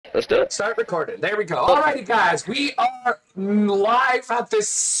Let's do it. Start recording. There we go. Alrighty, guys. We are live at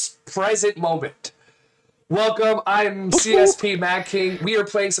this present moment. Welcome. I'm CSP Mad King. We are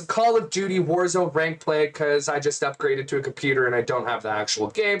playing some Call of Duty Warzone rank play because I just upgraded to a computer and I don't have the actual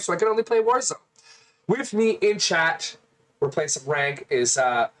game, so I can only play Warzone. With me in chat, we're playing some rank, is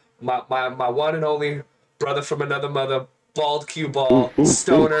my one and only brother from another mother, Bald Cue Ball,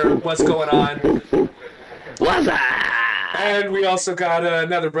 Stoner. What's going on? What's up? And we also got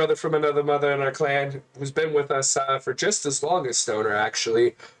another brother from another mother in our clan who's been with us for just as long as Stoner,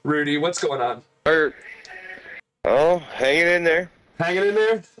 actually. Rudy, what's going on? Oh, hanging in there. Hanging in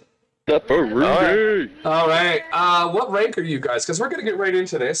there? Up for Rudy. All right. What rank are you guys? Because we're going to get right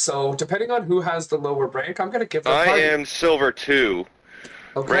into this. So depending on who has the lower rank, I'm going to give them I am Silver 2.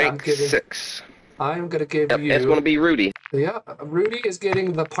 Okay, Rank 6. I'm going to give you... It's going to be Rudy. Yeah, Rudy is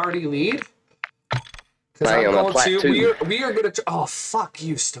getting the party lead. Because I I'm am a going plat to... two. We are going to... Oh, fuck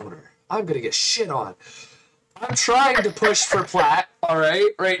you, Stoner. I'm going to get shit on. I'm trying to push for plat, all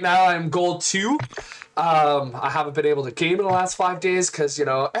right? Right now, I'm gold 2. I haven't been able to game in the last 5 days because, you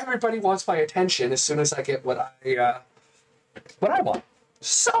know, everybody wants my attention as soon as I get what I want.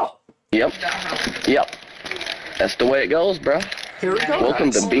 So. Yep. That's the way it goes, bro. Here we go,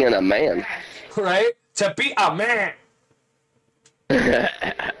 Welcome guys. to being a man. Right? To be a man.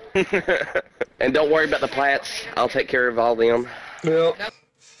 And don't worry about the plats. I'll take care of all them. Yep.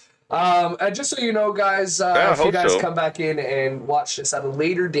 And just so you know, guys, if you guys come back in and watch this at a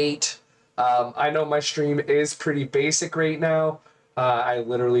later date, I know my stream is pretty basic right now. I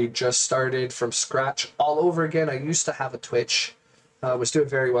literally just started from scratch all over again. I used to have a Twitch. Was doing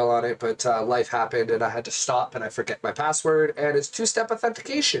very well on it, but life happened and I had to stop and I forget my password, and it's 2-step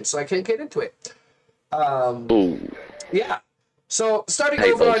authentication, so I can't get into it. Ooh. Yeah. So starting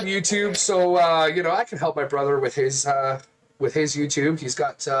over on YouTube, so you know, I can help my brother with his YouTube. He's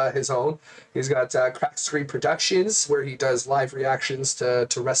got his own. He's got Crack Screen Productions, where he does live reactions to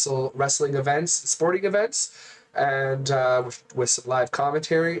wrestling events, sporting events, and with some live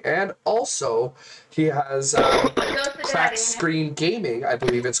commentary. And also, he has Crack Screen Gaming, I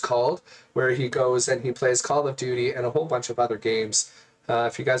believe it's called, where he goes and he plays Call of Duty and a whole bunch of other games.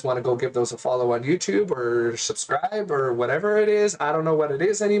 If you guys want to go give those a follow on YouTube or subscribe or whatever it is, I don't know what it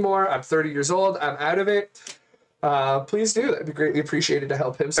is anymore. I'm 30 years old. I'm out of it. Please do. That'd be greatly appreciated to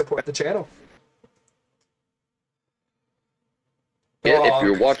help him support the channel. Yeah, if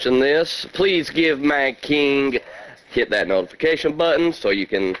you're watching this, please give Mad King hit that notification button so you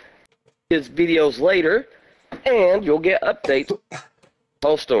can his videos later, and you'll get updates.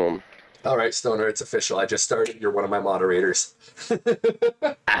 Post them. All right, Stoner, it's official. I just started. You're one of my moderators. You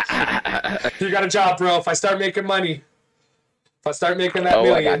got a job, bro. If I start making money, if I start making that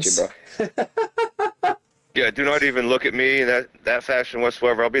millions. I got you, bro. Yeah, do not even look at me in that fashion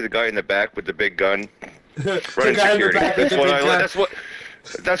whatsoever. I'll be the guy in the back with the big gun. Running security. That's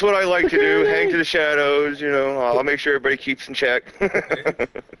what I like to do. Hang to the shadows, you know. I'll make sure everybody keeps in check.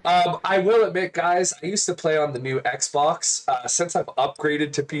 I will admit, guys, I used to play on the new Xbox. Since I've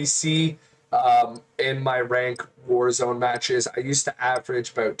upgraded to PC, in my rank Warzone matches, I used to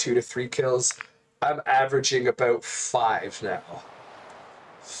average about 2 to 3 kills. I'm averaging about 5 now.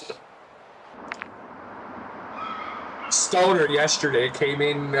 Stoner yesterday came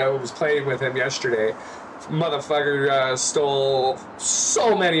in. I was playing with him yesterday. Motherfucker stole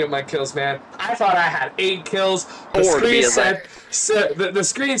so many of my kills, man. I thought I had 8 kills. The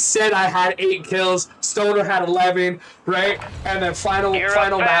screen said I had 8 kills. Stoner had 11, right? And then final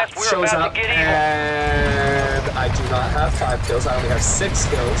map shows up, and I do not have 5 kills. I only have 6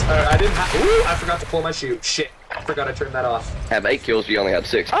 kills. I didn't have. Ooh, I forgot to pull my chute. Shit. I forgot I turned that off. Have 8 kills, you only have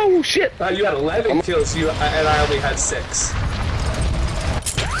 6. Oh shit! You had 11 kills, and I only had 6.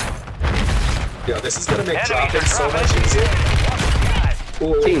 Yo, this is gonna make dropping so much easier.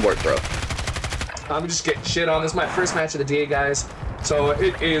 Ooh. Teamwork, bro. I'm just getting shit on. This is my first match of the day, guys. So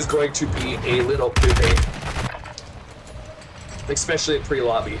it is going to be a little poopy. Especially in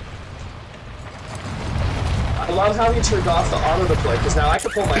pre-lobby. I love how he turned off the auto deploy, because now I can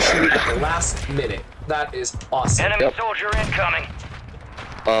pull my shoot at the last minute. That is awesome. Enemy soldier incoming.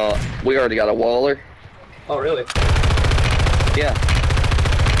 We already got a waller. Oh, really? Yeah.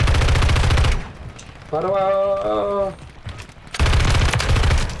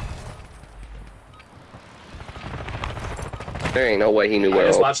 There ain't no way he knew where. I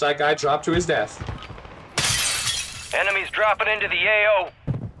just watched that guy drop to his death. Enemies dropping into the AO.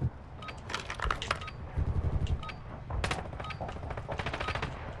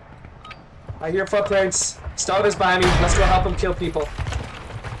 I hear footprints. Stoner's by me. Let's go help him kill people.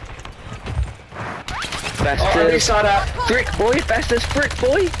 Fastest shot at. frick boy, fastest frick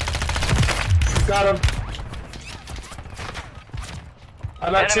boy. Got him.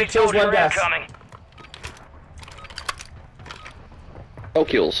 I'm at 2 kills, 1 death. Incoming. No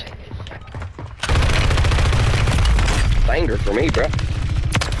kills. Banger for me, bro.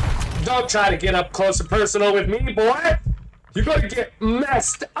 Don't try to get up close and personal with me, boy. You're gonna get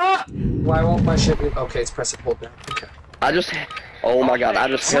messed up. Why won't my shit be? Okay, it's press and hold down. Okay. Oh my god, I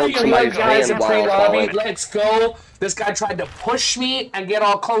just Tell held you somebody's what, guys, hand in while I play was lobby, falling. let's go. This guy tried to push me and get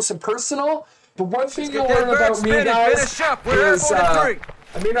all close and personal. But one thing you'll learn about me, guys, is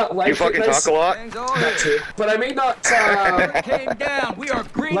I may not like You fucking talk a lot. Not too, but I may not Came down. We are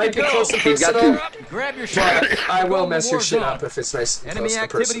green like to it go. close and He's got personal. Grab your shot. But I will mess your shit Warzone. up if it's nice and Enemy close to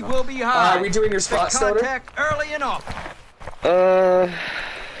activity personal. will be high. Are we doing your spot, Stoner? Contact early and often.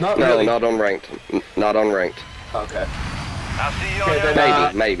 Not No, really. not on ranked. Not on ranked. Okay. I'll see you on Okay, the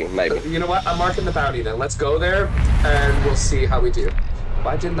then, Maybe. You know what? I'm marking the bounty then. Let's go there, and we'll see how we do.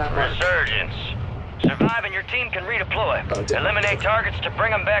 Why didn't that work? Resurgence. Survive and your team can redeploy. Oh, damn. Eliminate targets to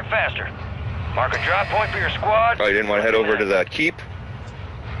bring them back faster. Mark a drop point for your squad. Oh, you didn't want to head over to the keep?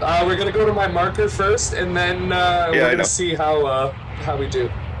 We're gonna go to my marker first, and then we're I gonna know. see how we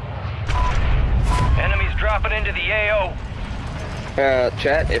do. Enemies dropping into the AO.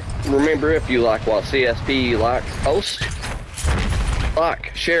 Chat, remember if you like what CSP likes, post,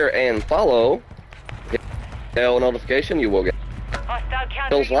 like, share, and follow, hit the bell notification, you will get Hostile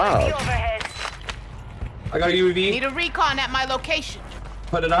counter Those live. UAV overhead. I got a UAV. Need a recon at my location.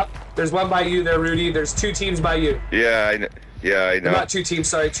 Put it up. There's one by you there, Rudy. There's 2 teams by you. Yeah, I know. Not 2 teams,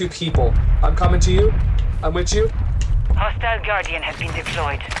 sorry, 2 people. I'm coming to you. I'm with you. Hostile Guardian has been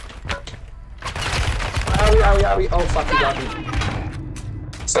deployed. Owie. Oh, fuck, you got me.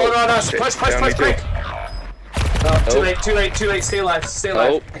 Stoner on us. shit. Push, Yeah, me quick. too. Oh, too Oh. late. Stay alive.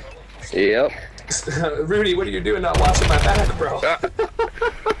 Oh, yep. Rudy, what are you doing not watching my back, bro?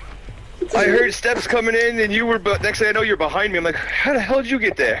 I heard steps coming in, and you were. But next thing I know, you're behind me. I'm like, how the hell did you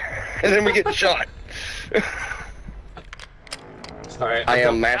get there? And then we get shot. Alright. I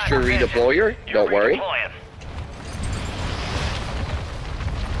am master redeployer, don't worry. Redeploying.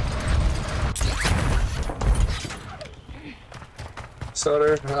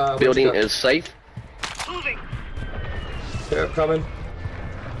 Stoner, Building is safe. Moving. Yeah, I'm coming.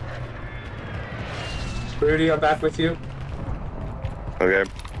 Rudy, I'm back with you. Okay.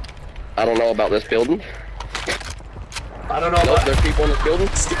 I don't know about this building. I don't know Nope, about there's people in this building.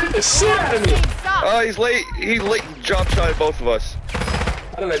 Scared the shit out of me! Oh, he's late. He's late. Drop shot at both of us.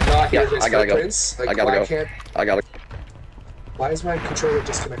 How did I not hear Yeah, his I gotta go. footprints? Like, I gotta why go. can't... I gotta. Why is my controller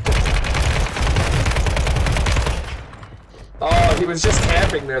disconnected? Oh, he was just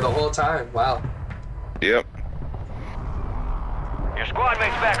camping there the whole time. Wow. Yep. Your squad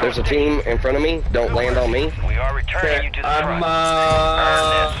mates back There's a on station. team in front of me. Don't land on me. We are returning Okay, you to the front.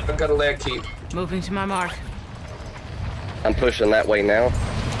 I've got a land keep. Moving to my mark. I'm pushing that way now.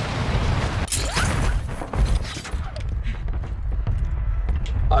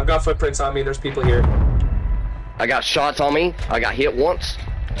 I've got footprints on me. There's people here. I got shots on me. I got hit once.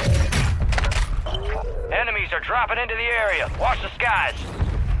 Enemies are dropping into the area. Watch the skies.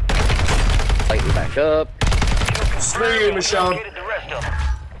 Lighting back up. Screw you, Michonne. Located the rest of them.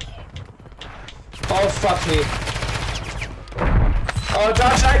 Oh, fuck me. Oh,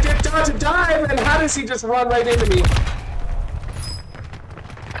 Josh, I did dodge a dive, and how does he just run right into me?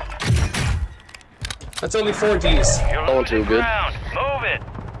 That's only 4 Ds. You're Going losing too good. ground. Move it.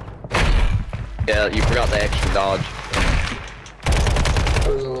 Yeah, you forgot the extra dodge. That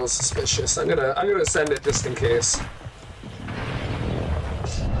was a little suspicious. I'm gonna send it just in case.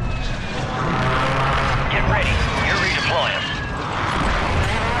 Get ready. You're redeploying.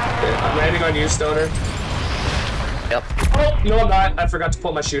 Okay, I'm landing on you, Stoner. Yep. Oh, no, I'm not. I forgot to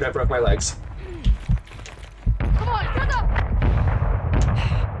pull my chute. I broke my legs. Come on, shut up!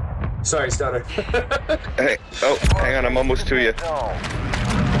 Sorry, Stoner. Hey. Oh, hang on. I'm almost to you.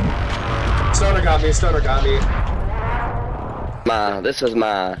 Stoner got me. Stoner got me. This is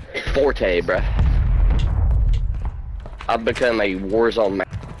my forte, bruh. I've become a Warzone man.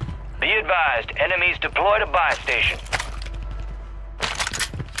 Be advised, enemies deployed a buy station.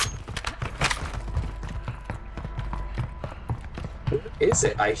 Where is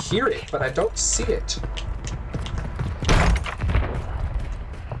it? I hear it, but I don't see it.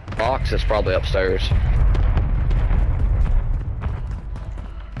 Box is probably upstairs.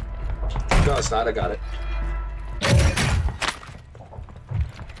 No, it's not. I got it.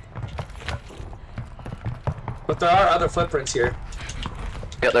 But there are other footprints here.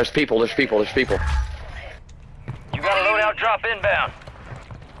 Yeah, there's people. There's people. There's people. You got a loadout drop inbound.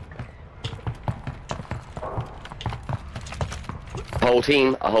 whole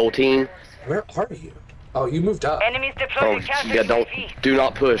team. A whole team. Where are you? Oh, you moved up. Enemies deploying counter Yeah, UAV. do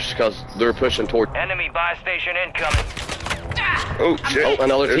not push because they're pushing toward. Enemy buy station incoming. Oh shit! Oh,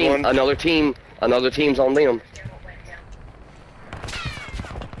 another There's team. one. Another team's on them.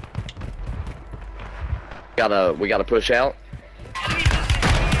 We gotta push out.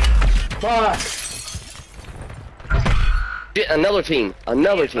 Fuck. Shit, another team.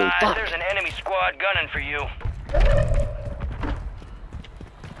 Another team. Advise, Fuck. there's an enemy squad gunning for you.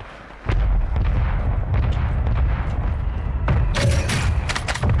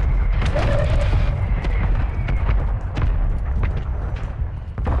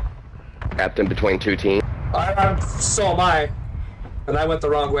 Trapped in between two teams. So am I. And I went the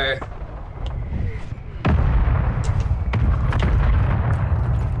wrong way.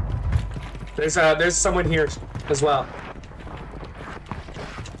 There's someone here as well.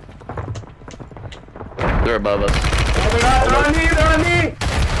 They're above us. Oh, they're on me! They're on me!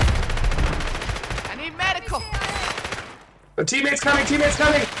 I need medical. The teammate's coming! Teammate's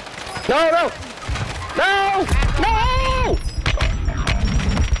coming! No! No! No! No!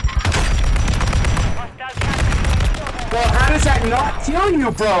 Bro, how does that not kill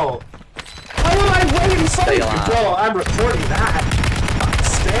you, bro? How am I waiting so Stay long? alive. Bro, I'm recording that.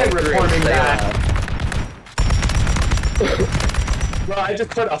 Stay recording Stay that. alive. Bro, I just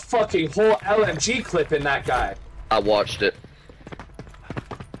put a fucking whole LMG clip in that guy. I watched it.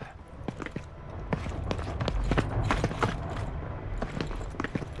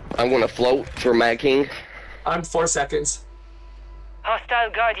 I'm gonna float for Mad King. I'm 4 seconds. Hostile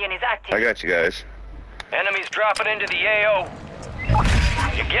Guardian is active. I got you guys. Enemies dropping into the AO.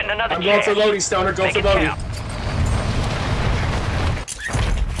 You're getting another I'm going chance. for Lodi, Stoner. Go Make for it Lodi. count.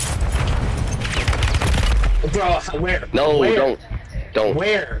 Bro, where? No, where? don't.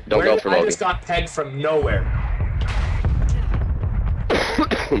 Where? Don't Where go did for I Lodi. just got pegged from nowhere.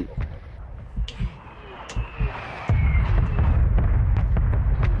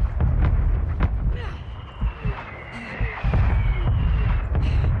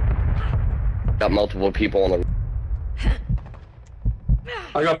 Got multiple people on the.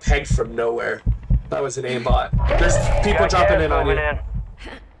 I got pegged from nowhere. That was an aimbot. There's people dropping in on you. Moving in.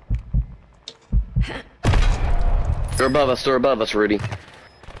 They're above us, Rudy.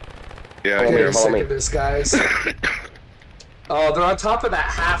 Yeah, Follow I'm me, here. I'm follow sick me. of this, guys. Oh, they're on top of that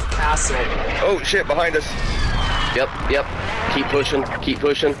half castle. Oh shit! Behind us. Yep. Keep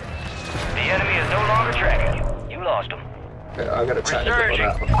pushing. The enemy is no longer tracking you. You lost them. Yeah, I'm gonna try to Resurging.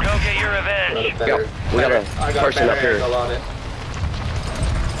 get one Go out. get your revenge. Better, we got a I got person better up here. angle on it.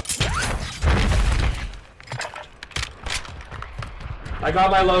 I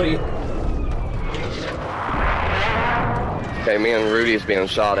got my Lodi. Okay, me and Rudy's being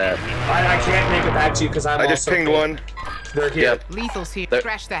shot at. I can't make it back to you because I'm I just also pinged hit. one. They're here. Yep. Lethal's here. There-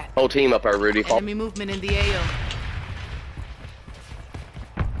 Scratch that. Whole team up there, Rudy. Enemy movement in the AO.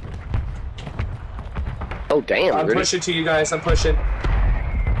 Oh damn, I'm Rudy. pushing to you guys. I'm pushing.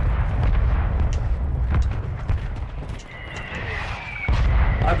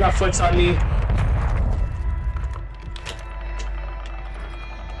 I've got foots on me.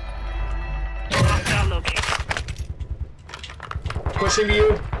 Hostile located. Pushing to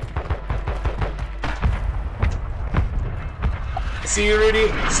you. See you, Rudy.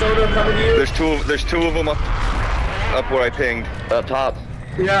 Soda coming to you. There's two of them up where I pinged. Up top.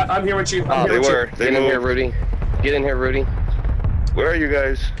 Yeah, I'm here with you. I'm They here with were. you. They Get in here, moved. Rudy. Get in here, Rudy. Where are you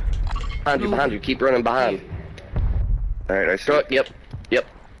guys? Behind you. Keep running behind. All right, I see. Truck. Yep.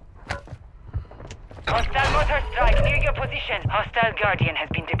 Hostile motor strike near your position. Hostile Guardian has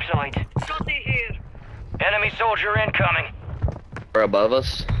been deployed. Shotty here. Enemy soldier incoming. They're above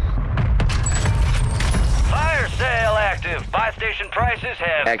us. Fire sale active. Buy station prices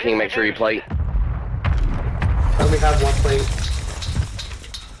have. Mad King, been make sure you reduced. plate. I only have one plate.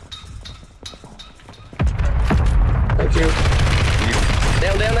 Thank you.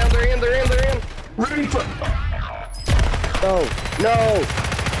 Down. They're in. Rudy, No.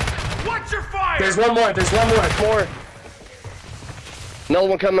 Watch your fire! there's one more. More. Another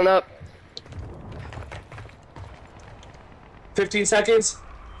one coming up. 15 seconds.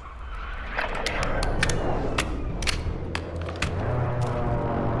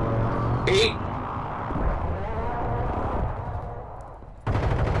 Eight.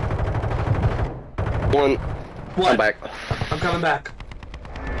 One. What? Come back. I'm coming back.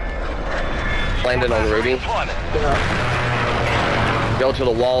 Landed on Rudy. Deployment. Yeah. Go to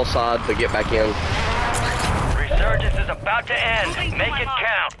the wall side to get back in. Resurgence is about to end. Make it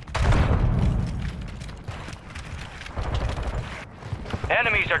count.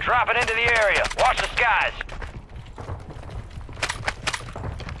 Enemies are dropping into the area. Watch the skies.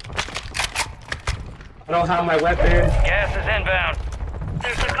 I don't have my weapon. Gas is inbound.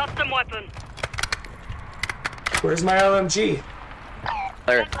 There's a custom weapon. Where's my LMG?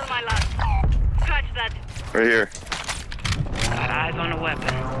 There. Cancel my last. Scratch that. Right here. Eyes on a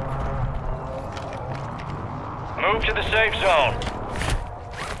weapon. Move to the safe zone.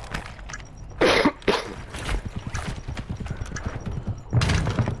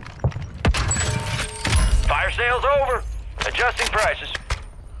 Fire sale's over. Adjusting prices.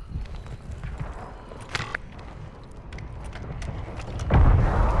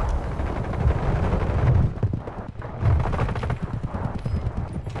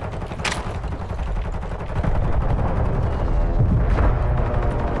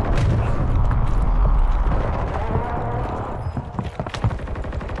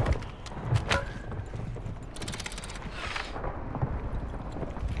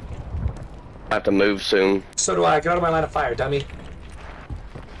 I have to move soon. So do I. Get out of my line of fire, dummy.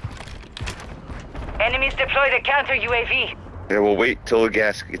 Enemies deployed a counter UAV. Yeah, we'll wait till the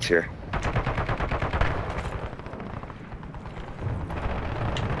gas gets here.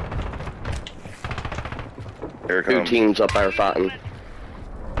 Here it Two comes. teams up there fighting.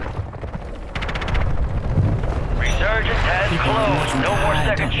 Resurgence has closed. No more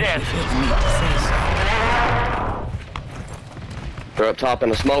second chances. They're up top in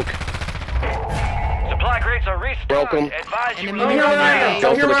the smoke. Supply crates are restocked. Welcome. Advise you Enemy reload. UAV.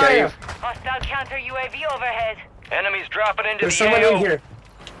 Go for the cave. Hostile counter UAV overhead. Enemies dropping into There's the someone AO. in here.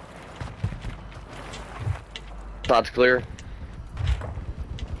 Side's clear.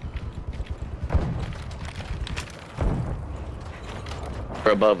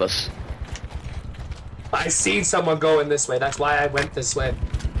 They're above us. I seen someone going this way. That's why I went this way.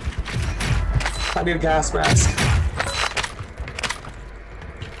 I need a gas mask.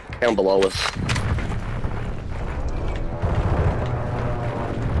 Down below us.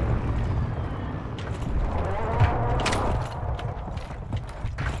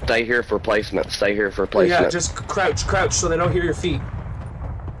 Stay here for placement. Stay here for Oh, placement. yeah, just crouch, crouch, so they don't hear your feet.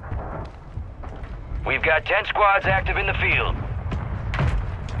 We've got 10 squads active in the field.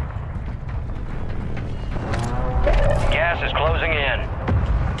 Gas is closing in.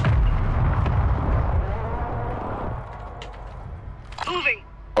 Moving.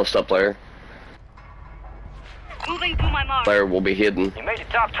 Post up there. Moving to my mark. Player will be hidden. You made the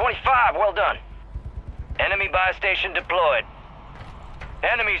top 25. Well done. Enemy buy station deployed.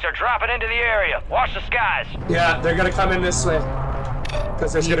 Enemies are dropping into the area. Watch the skies. Yeah, they're gonna come in this way.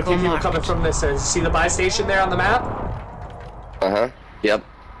 Because there's gonna be people coming from this way. See the buy station there on the map? Uh-huh. Yep.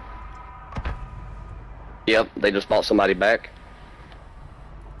 Yep, they just bought somebody back.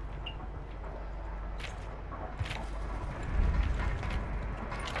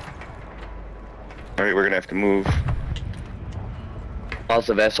 Alright, we're gonna have to move.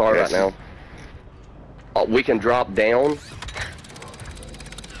 Positive SR Yes. right now. We can drop down.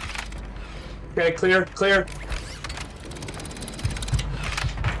 Okay, clear, clear.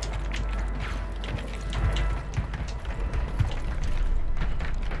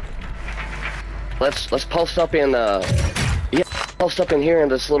 Let's post up in yeah, post up in here in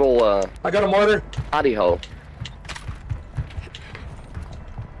this little I got a mortar. body hole.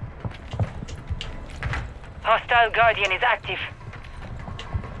 Hostile Guardian is active.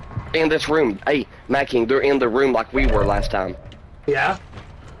 In this room. Hey, Macking, they're in the room like we were last time. Yeah?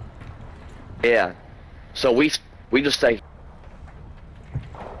 Yeah. So we just stay.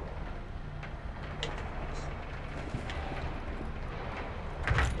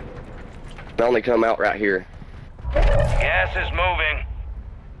 They only come out right here. Gas is moving.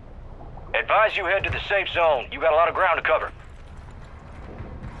 Advise you head to the safe zone. You got a lot of ground to cover.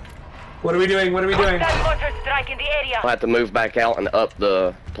 What are we doing? What are we doing? Hostile mortar strike in the area. I have to move back out and up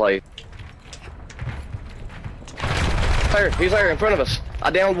the place. There, he's there in front of us.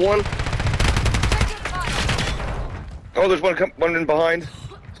 I downed one. Oh, there's one in behind.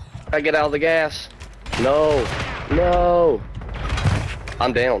 I get out of the gas. No, no.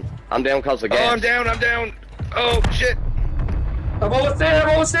 I'm down. I'm down because of gas. Oh, I'm down, I'm down. Oh, shit. I'm almost there, I'm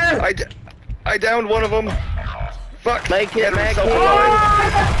almost there! I downed one of them. Fuck. Make it, Had him make it.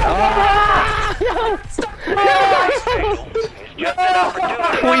 Just an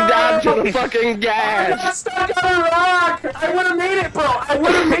opportunity. We died to the fucking I got gas. stuck on a rock! I would've made it, bro! I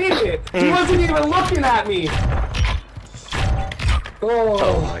would've made it! He wasn't even looking at me!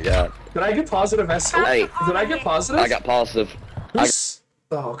 Oh my god. Did I get positive SR? Hey. Did I get positive? I got positive.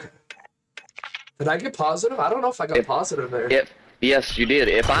 Oh, okay. Did I get positive? I don't know if I got positive there. Yes, you did.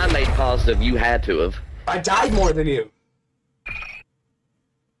 If I made positive, you had to have. I died more than you.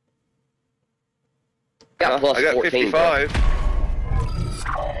 Got plus I got 14. bro. 55.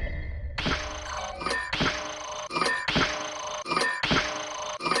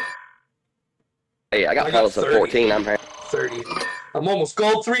 Hey, I got pilots at 14. I'm happy. 30. I'm almost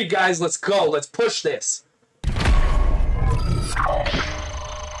gold 3, guys. Let's go. Let's push this.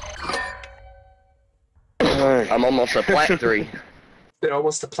 I'm almost a plat 3. They're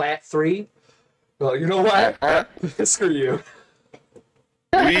almost a plat 3. Well, you know what? Screw you.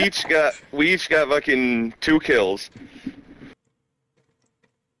 We each got fucking 2 kills.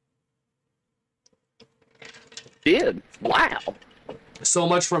 Did. Wow. So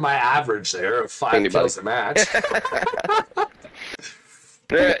much for my average there of 5 kills a match.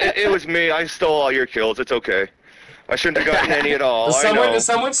 It was me. I stole all your kills. It's okay. I shouldn't have gotten any at all.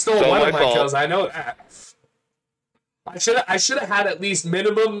 Someone stole one of my fault. kills. I know that. I should have had at least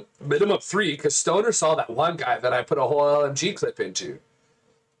minimum 3 because Stoner saw that one guy that I put a whole LMG clip into.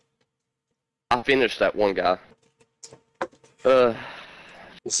 I finished that one guy.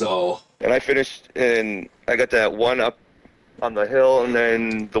 So. And I finished, and I got that one up on the hill, and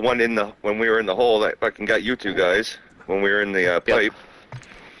then the one when we were in the hole that fucking got you 2 guys when we were in the pipe.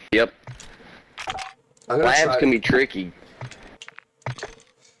 Yep. Labs can be tricky.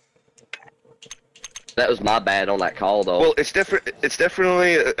 That was my bad on that call, though. Well, it's different. It's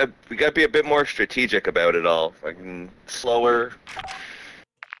definitely we gotta be a bit more strategic about it all. Fucking slower.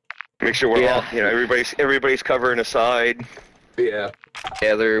 Make sure we're all, everybody's covering a side. Yeah.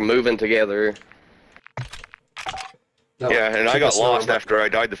 Together, moving together. No, yeah, and I got lost after I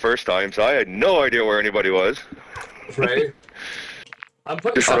died the first time, so I had no idea where anybody was. Right. I'm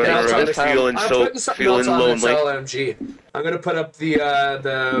putting something else on this. Feeling lonely. LMG. I'm gonna put up the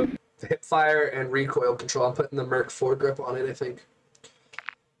hip fire and recoil control. I'm putting the Merc 4 grip on it, I think.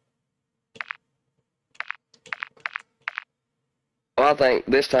 Well, I think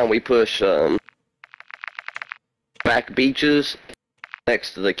this time we push back beaches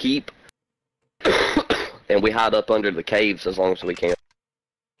next to the keep, and we hide up under the caves as long as we can.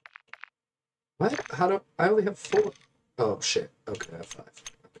 What? How do I only have 4? Oh shit. Okay, I have 5.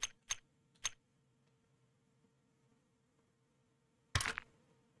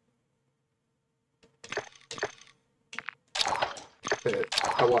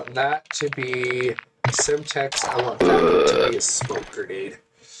 I want that to be Simtex. I want that to be a smoke grenade.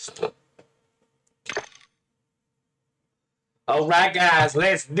 Alright guys,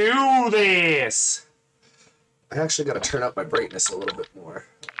 let's do this! I actually gotta turn up my brightness a little bit more.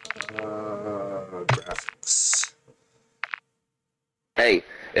 Graphics. Hey,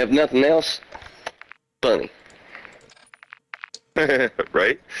 if nothing else, funny.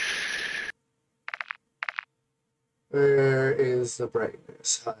 Right? Where is the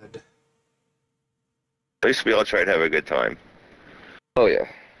brightness? HUD. At least we all try to have a good time. Oh yeah.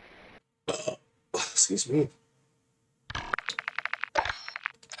 Excuse me.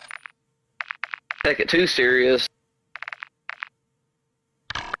 Take it too serious.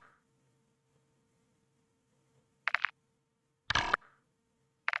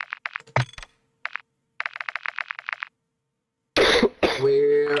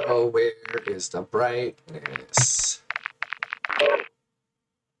 Where is the brightness?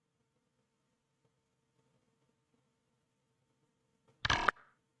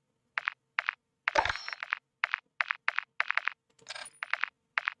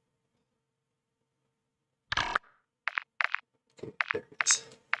 Okay, there it is.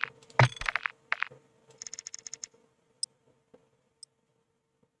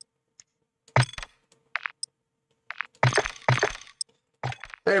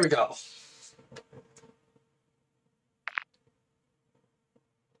 There we go.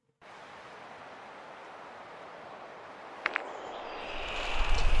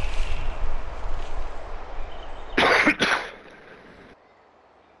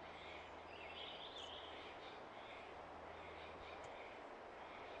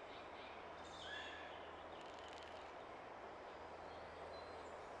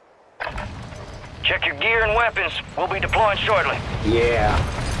 Check your gear and weapons. We'll be deploying shortly. Yeah.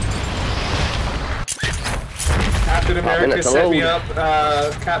 Captain America set me up.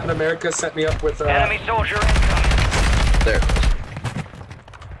 Captain America set me up with. Enemy soldier incoming. There.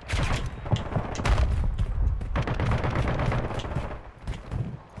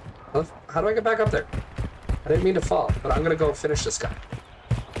 How do I get back up there? I didn't mean to fall, but I'm gonna go finish this guy.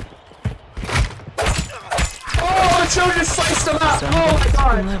 Oh, Joe just sliced him up! Oh my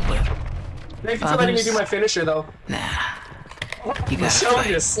god! Thank you for letting me do my finisher, though. Nah. You gotta Joe fight.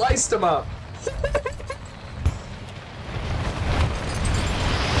 just sliced him up.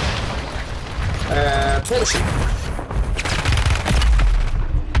 Finish him.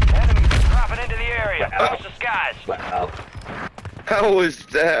 Enemies are dropping into the area. Watch the skies. Wow. How is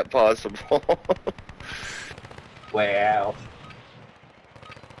that possible? Wow.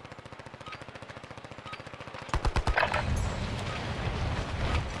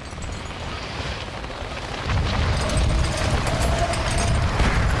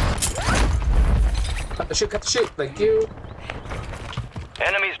 the shoot, cut the shoot. Thank you.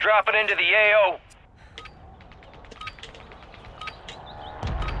 Enemies dropping into the AO.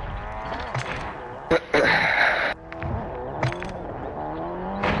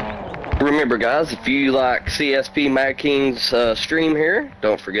 Remember, guys, if you like CSP Mad King's stream here,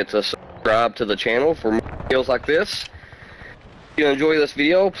 don't forget to subscribe to the channel for more videos like this. If you enjoy this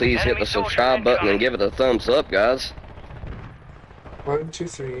video, please hit the subscribe button and give it a thumbs up, guys. 1, 2,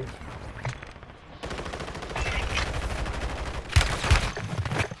 3.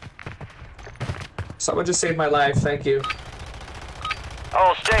 Someone just saved my life. Thank you.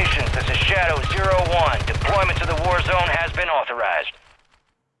 All stations, this is Shadow 01. Deployment to the war zone has been authorized.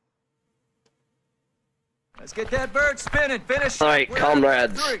 Let's get that bird spinning. Finish. Alright,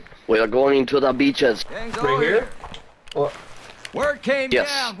 comrades, we are going to the beaches. Right here? Well, Word came Yes.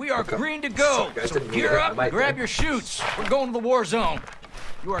 down. We are Okay. green to go. Sorry, guys, So didn't mean to gear hurt up my and grab mic. your chutes. We're going to the war zone.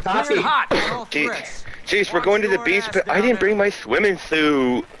 You are Coffee. cleared hot on all threats. Jeez, we're going to the beach, but I didn't bring my swimming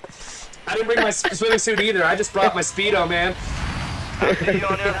suit. I didn't bring my swimming suit either. I just brought my Speedo, man. I'll see you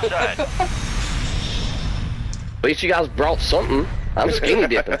on the other side. At least you guys brought something. I'm skinny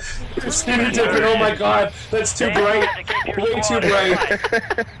dipping. Skinny dipping, oh my god. That's too bright. Way too bright.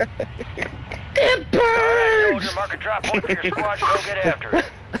 It burns! Soldier, mark a drop point for your squad to go get after it.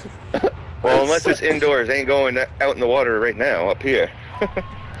 Well, unless it's indoors, I ain't going out in the water right now, up here.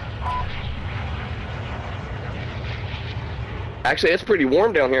 Actually, it's pretty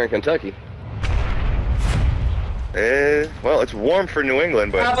warm down here in Kentucky. Well, it's warm for New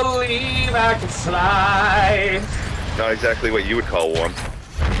England, I but believe I can fly. not exactly what you would call warm.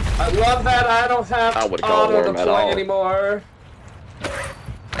 I love that I don't have I would call auto warm at deploy all. anymore.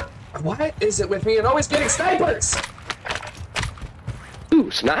 What is it with me and always getting snipers?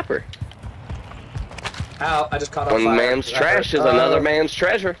 Ooh, sniper. Ow, I just caught on One fire. man's trash is another man's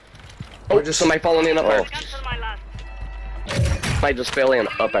treasure. Oh, We're just- somebody falling in up there. Cancel my last. Somebody just fell in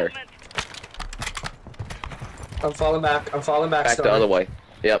up there. I'm falling back. I'm falling back. Back the Stoner. other way.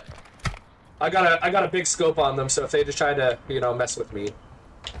 Yep. I got a big scope on them, so if they just try to, mess with me.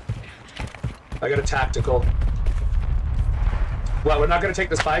 I got a tactical. What, we're not gonna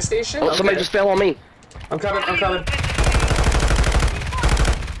take the spy station? Oh, somebody Okay. just fell on me. I'm coming, I'm coming.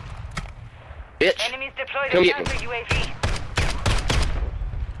 Bitch. Enemies deployed Come a get me. counter UAV.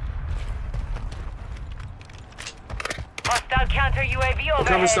 Hostile counter UAV I'm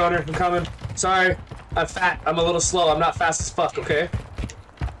coming, overhead. Stoner. I'm coming. Sorry. I'm fat. I'm a little slow. I'm not fast as fuck, okay?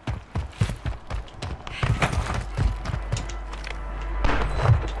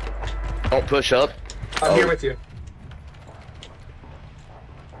 Don't push up. I'm Oh. here with you.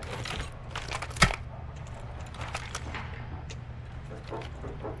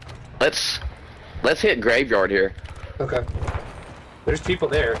 Let's hit graveyard here. Okay. There's people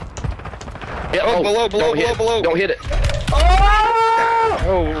there. Yeah, Oh, below, don't hit it. below. Don't hit it. Oh!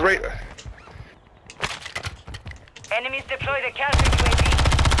 Oh, right. Enemies deployed a counter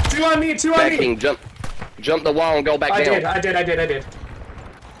UAV. Two on me, two on Back me! King, jump the wall and go back I down. did. Like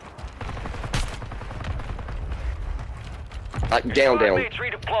down. Mates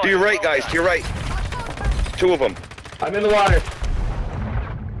redeployed. To your right, guys, to your right. Two of them. I'm in the water.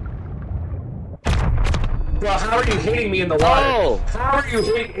 Bro, how are you hitting me in the water? Oh! How are you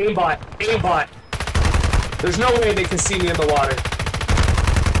hitting aimbot? Aimbot. There's no way they can see me in the water.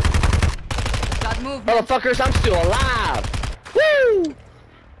 Got movement. Motherfuckers, I'm still alive. Woo!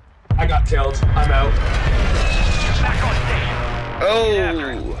 I got killed. I'm out. Back on station.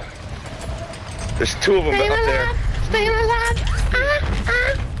 Oh! There's two of them up there.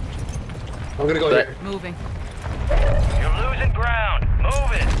 I'm gonna go But- here. Moving. You're losing ground.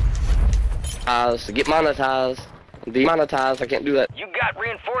 Move it. To get monetized. Demonetized, I can't do that. You got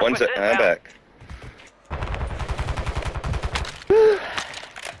reinforcements One's inbound. back.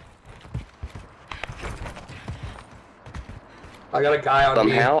 I got a guy on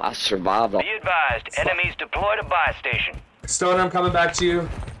Somehow, I survived. Be advised, enemies deployed a buy station. me. Stoner, I'm coming back to you.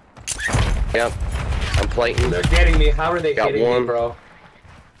 Yep. I'm plating. They're getting me. How are they Got hitting me, one. bro?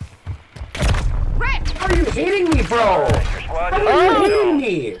 How are you hitting me, bro? Your squad How is are you in the hitting zone.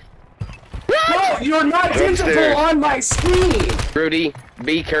 me? Bro, you're not Upstairs. visible on my screen. Rudy,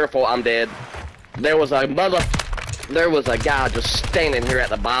 be careful, I'm dead. There was a guy just standing here at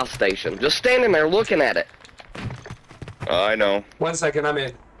the buy station. Just standing there looking at it. Oh, I know. 1 second, I'm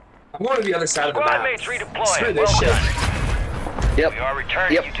in. I'm going to the other side of the Squad map. mates redeployed. Screw this Well shit. done. Yep. We are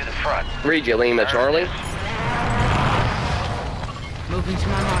returning Yep. you to the front. Read you, Lima, Charlie. Moving to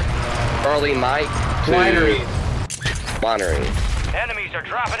my mark. Charlie, Mike. to Winery. Winery. Enemies are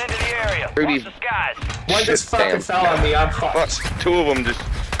dropping into the area. Rudy's- Watch the skies. One just Shit, fucking damn. fell on me. I'm Fuck, fucked. two of them just...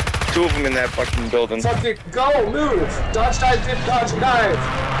 Two of them in that fucking building. Fucking go, move! Dodge, dive, dip, dodge, dive!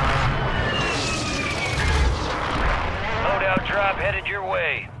 Loadout drop headed your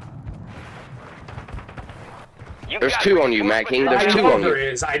way. There's two on you, Matt King. There's two on you. There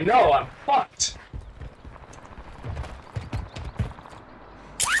is. I know. I'm fucked.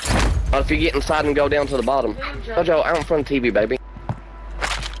 What if you get inside and go down to the bottom? Jojo, out in front of TV, baby.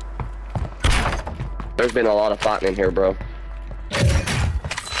 There's been a lot of fighting in here, bro.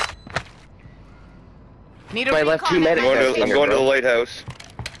 Need a I left two medics. I'm going to the lighthouse.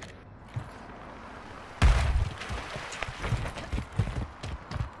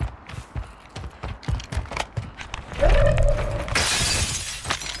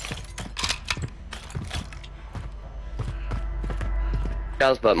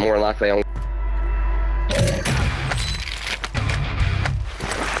 But more likely on.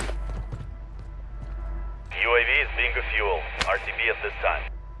 UAV is being a fuel. RTB at this time.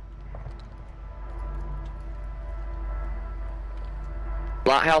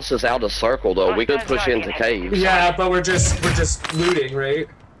 Lighthouse is out of circle though. We could push into caves. Yeah, but we're just looting, right?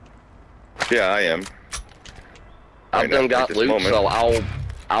 Yeah, I am. I've done got loot, so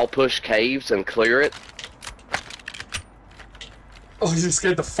I'll push caves and clear it. Oh, you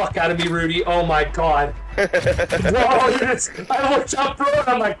scared the fuck out of me, Rudy. Oh my god. Whoa, I looked up, bro, and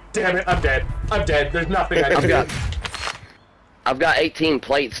I'm like, damn it, I'm dead. I'm dead. There's nothing I can do. I've got 18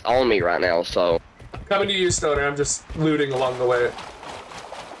 plates on me right now, so. Coming to you, Stoner. I'm just looting along the way.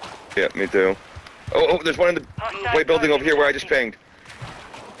 Yeah, me too. Oh, there's one in the white building over here where I just pinged.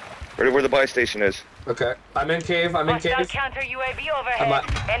 Right where the buy station is. Okay. I'm in cave. I'm in cave. Counter UAV overhead.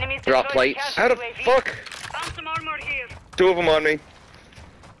 Enemies drop deployed plates. How the fuck? Found some armor here. Two of them on me.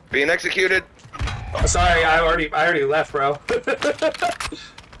 Being executed. Oh, sorry, I already left, bro.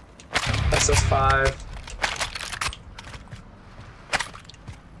 SS5.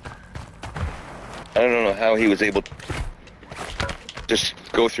 I don't know how he was able to just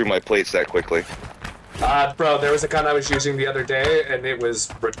go through my plates that quickly. Bro, there was a gun I was using the other day, and it was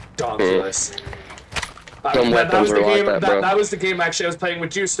redonkulous. That was the game actually I was playing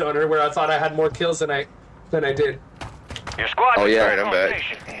with you, Stoner, where I thought I had more kills than I did. Your squad. Oh yeah, right, I'm back.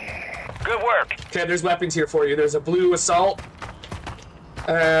 Good work. Okay, there's weapons here for you. There's a blue assault.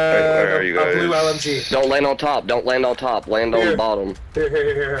 Where are you guys? A blue LMG. Don't land on top. Don't land on top. Land on the bottom.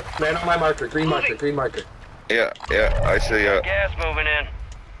 Here. Land on my marker. Green marker. Green marker. Yeah, I see. Gas moving in.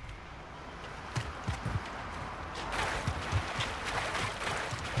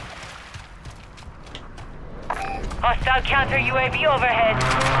 Hostile counter UAV overhead.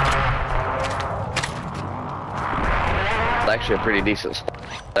 It's actually a pretty decent spot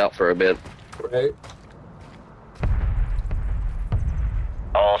out for a bit. Right.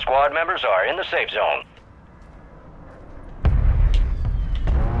 All squad members are in the safe zone.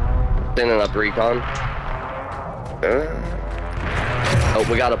 Sending up recon. Oh,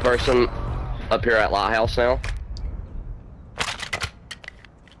 we got a person up here at Lighthouse now.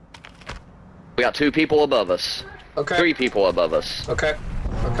 We got 2 people above us. Okay. 3 people above us. Okay.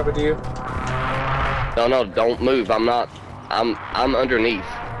 I'm coming to you. No, don't move. I'm underneath.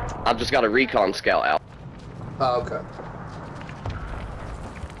 I've just got a recon scout out. Oh, okay.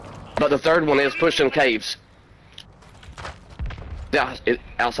 But the third one is pushing caves. Yeah,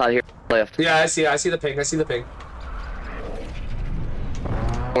 outside here, left. Yeah, I see the ping. I see the ping.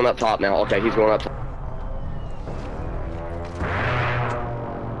 Going up top now. Okay, he's going up top.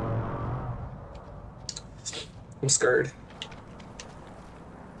 I'm scared.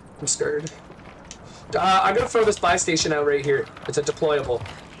 I'm gonna throw this buy station out right here. It's a deployable.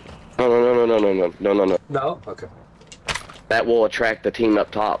 No. No? Okay. That will attract the team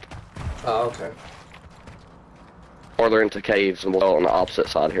up top. Oh, okay. Or they're into caves and we'll go on the opposite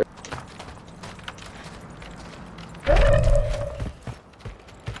side here.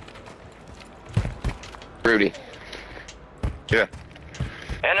 Rudy. Yeah.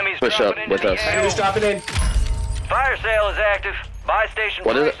 Enemies Push up dropping with into us. the Enemies AO. dropping in. Fire sale is active. Buy station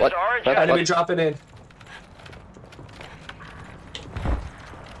What is it? prices What? are What? adjusted. Enemy dropping in.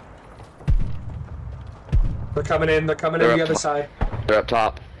 They're coming in. They're coming in the other side. They're up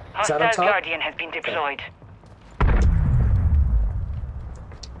top. Is that up Hostile top? Guardian has been deployed.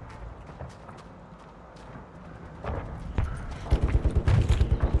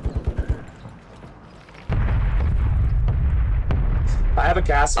 I have a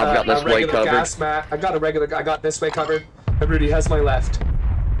gas mat. I've got this way covered. Gas mat. I got this way covered. And Rudy has my left.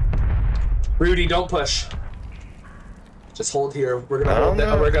 Rudy, don't push. Just hold here. We're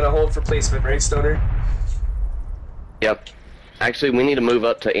gonna hold for placement, right, Stoner? Yep. Actually, we need to move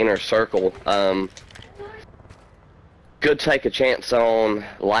up to inner circle. could take a chance on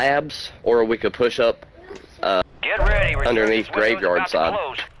labs, or we could push up Get ready. underneath graveyard side.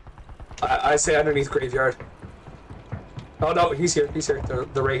 I say underneath graveyard. Oh no, he's here. He's here.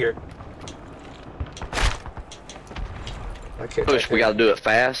 They're right here. Okay. Push. We got to do it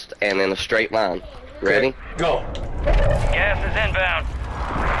fast and in a straight line. Ready? Okay, go. Gas is inbound.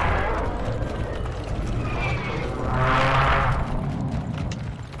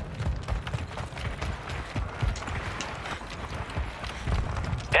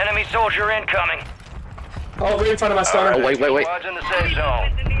 Enemy soldier incoming. Oh, right in front of my Stoner. Oh, wait. Squads in the safe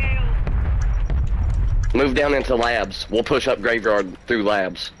zone. Move down into labs. We'll push up graveyard through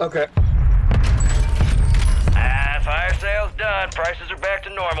labs. Okay. Fire sales done. Prices are back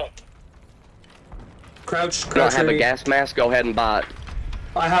to normal. Crouch. You don't have a gas mask? Go ahead and buy it.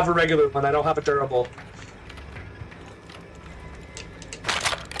 I have a regular one. I don't have a durable.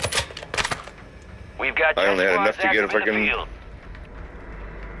 We've got. I only had enough to get a freaking freaking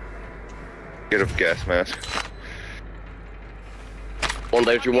get a gas mask. One,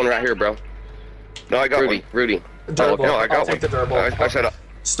 there's your one right here, bro. No, I got one. Rudy. Durable. No, I got I'll one. take the durable. I said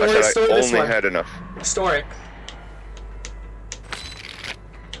Store I this only one. had enough. Store it.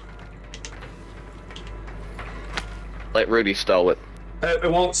 Let Rudy stow it.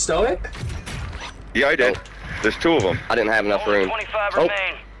 It won't stow it? Yeah, I did. Oh. There's 2 of them. I didn't have enough Only room. 25 Oh.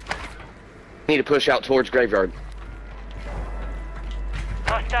 remain. Need to push out towards graveyard.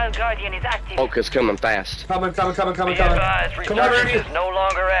 Hostile Guardian is active. Oka's coming fast. Coming. Be advised, Come on, resurgence Rudy. is no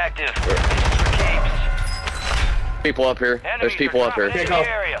longer active. This is for keeps. People up here. There's Enemies people are up here. dropping into Okay, the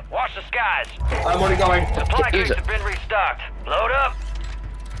go. area. Watch the skies. I'm already going. Supply Use crates it. have been restocked. Load up.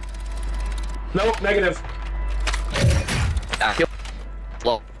 Nope, negative. I kill.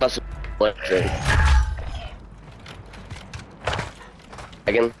 That's lagging.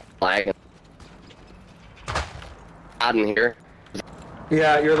 Hiding here.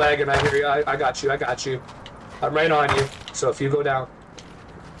 Yeah, you're lagging. I hear you. I got you. I'm right on you. So if you go down.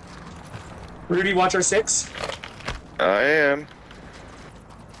 Rudy, watch our 6. I am.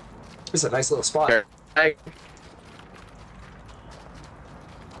 This is a nice little spot. Here. Hey,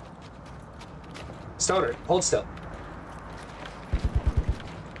 Stoner, hold still.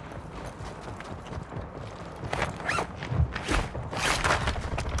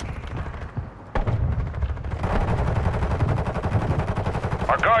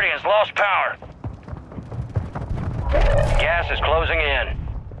 Our Guardians lost power. Gas is closing in.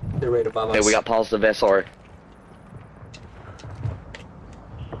 They're right above us. hey, we got positive SR.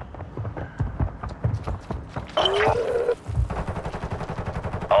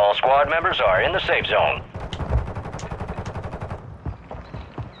 All squad members are in the safe zone.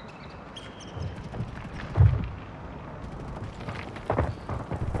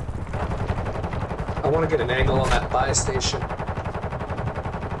 I want to get an angle on that buy station.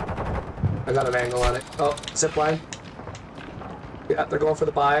 I got an angle on it. Oh, zip line. Yeah, they're going for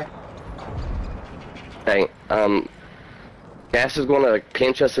the buy. Hey, gas is going to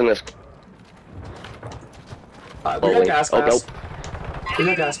pinch us in this. We got gas Oh, mask. nope. We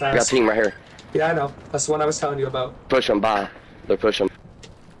got gas We got a mask. team right here. Yeah, I know. That's the one I was telling you about. Push them by. They're pushing.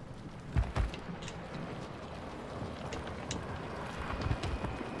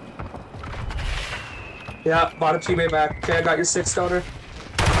 Yeah, bottom teammate back. Okay, I got your 6, Stoner.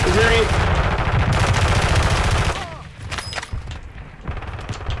 Rudy.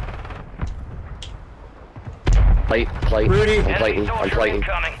 Plate. Rudy. I'm Enemy plating. I'm soldier plating.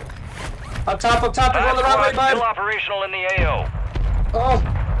 incoming. Up top, they're going the wrong way, Squad still bud. operational in the AO.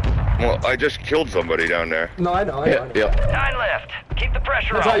 Oh, Well, I just killed somebody down there. no, I know. Yep. 9 left. Keep the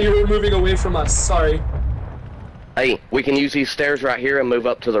pressure I on. thought you were moving away from us. Sorry. Hey, we can use these stairs right here and move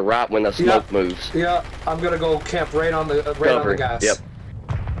up to the right when the smoke moves. Yeah, I'm gonna go camp right on the on the gas. Yep.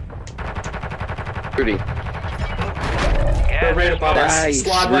 Rudy. They're right above us. Nice,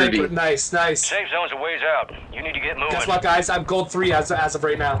 Squad Rudy. rank. Nice. Safe zone's a ways out. You need to get moving. Guess what, guys? I'm gold 3 as of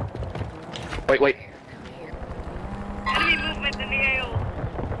right now. Wait. Enemy movement in the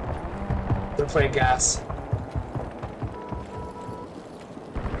AO. They're playing gas.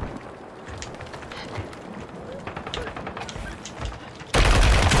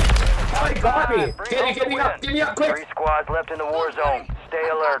 Oh, he got me! Get me up! Get me up, 3 quick! squads left in the war zone. Stay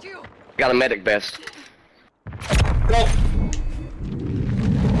alert. Got a medic vest. Go!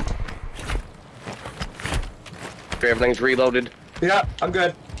 Everything's reloaded. Yeah, I'm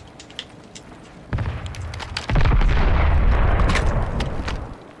good.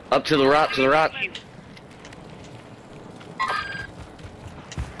 Up to the right.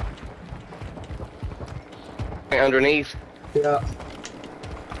 Underneath. Yeah.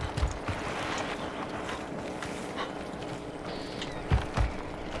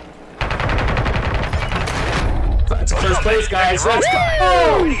 to first place, guys. Let's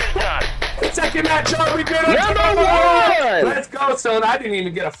go! Second match up, we did it! Number one! Let's go, Stone. I didn't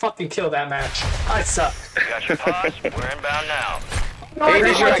even get a fucking kill that match. I suck. Got your pause. We're inbound now. No, Hey,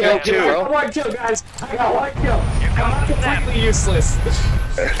 this is I two, bro. got one kill, guys. I got one kill. I'm completely useless.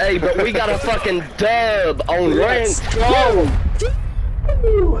 Hey, but we got a fucking dub on Let's ranked. go!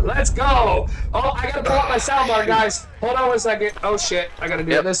 Let's go! Oh, I gotta pull out my soundbar, guys. Hold on 1 second. Oh shit, I gotta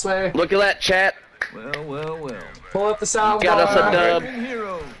do it this way. Look at that, chat. Well. Pull up the soundbar. Got us a dub.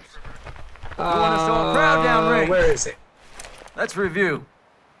 Heroes. We want to show a crowd downrange. Where is it? Let's review.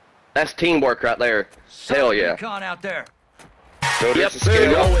 That's teamwork right there. Hell yeah. Recon out there. So Yep, there's a there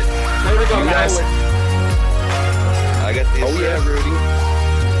you skill. go. There we go, guys. I got the Oh yeah, assist. Rudy.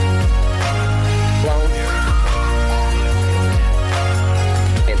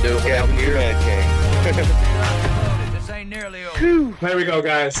 Can't do it Yeah, without you're gear. Mad King. This ain't nearly over. There we go,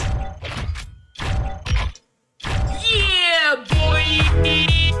 guys. Yeah, boy!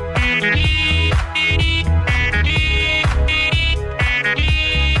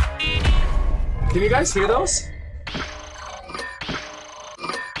 Can you guys hear those?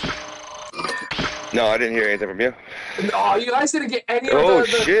 No, I didn't hear anything from you. No, you guys didn't get any Oh, of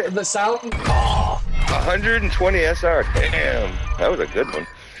shit. the sound? Oh. 120 SR. Damn, that was a good one.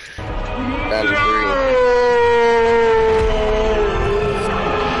 Down to three.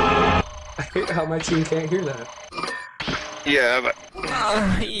 I hate how my team can't hear that. Yeah, but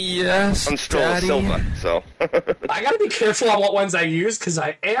Yes, I'm still a Silva, so. I gotta be careful on what ones I use because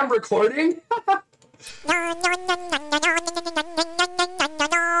I am recording.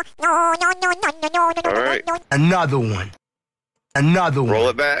 Alright, Another one. Another one. roll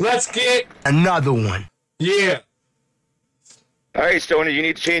it back. Let's get Another one. yeah. Alright, Stoner, you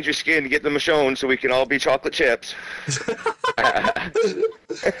need to change your skin to get the Michonne so we can all be chocolate chips.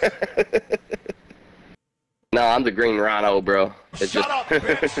 No, I'm the Green Rhino, bro. It's just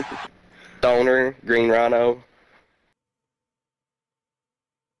Stoner, Green Rhino.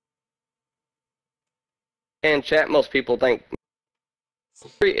 And chat, most people think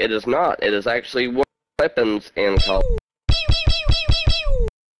it is not. It is actually weapons in Call.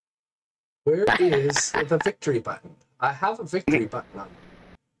 Where is the victory button? I have a victory button on.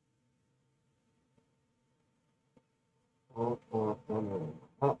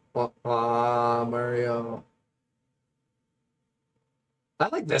 Mario. I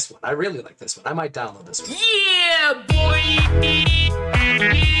like this one. I really like this one. I might download this one. Yeah, boy!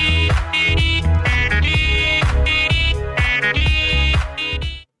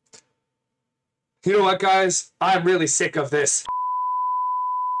 You know what, guys? I'm really sick of this.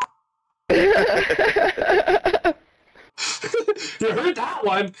 You heard that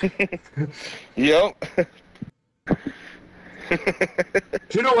one. Yep.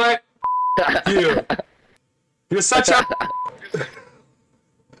 You know what? You're such a...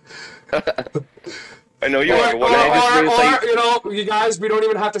 I know you Or, are. What you know, you guys, we don't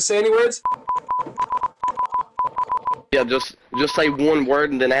even have to say any words. Yeah, just say one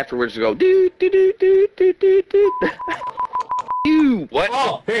word and then afterwards go do do do do do do do. You What?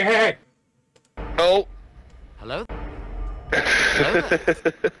 Oh, hey. Oh. Hello?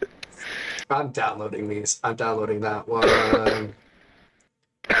 I'm downloading these. I'm downloading that one.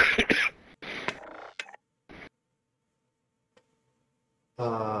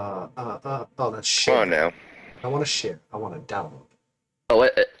 Oh, that's shit. Come on now. I want to share. I want to download. Oh,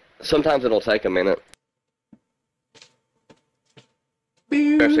 sometimes it'll take a minute,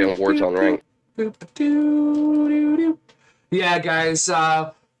 especially on Warzone rank. Yeah, guys.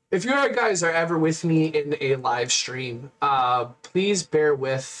 If you guys are ever with me in a live stream, please bear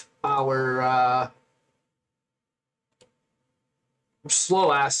with our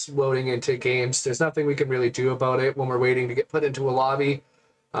slow ass loading into games. There's nothing we can really do about it when we're waiting to get put into a lobby.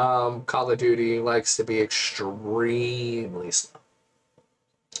 Call of Duty likes to be extremely slow.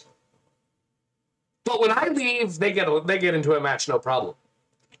 But when I leave, they get into a match no problem.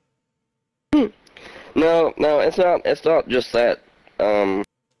 No, it's not. It's not just that.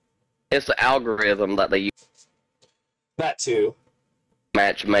 It's the algorithm that they use. That too.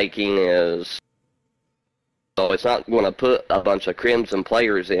 Matchmaking is. So it's not going to put a bunch of crimson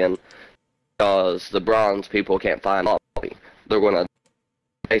players in because the bronze people can't find lobby. They're going to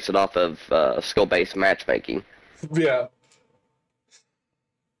base it off of skill-based matchmaking. Yeah.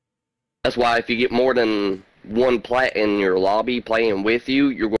 That's why if you get more than one plat in your lobby playing with you,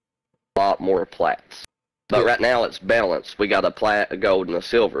 you're going to get a lot more plats. But right now it's balanced. We got a plat, a gold, and a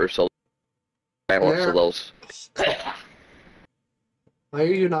silver, so balance of those. Why are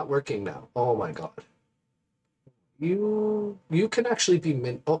you not working now? Oh my god. You can actually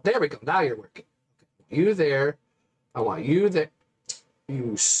be oh, there we go. Now you're working. You there. I want you there.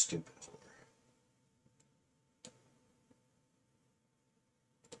 You stupid whore.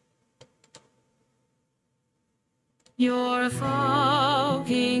 You're a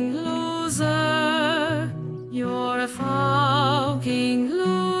fucking loser. You're a fucking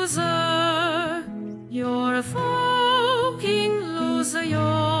loser. You're a fucking loser. You're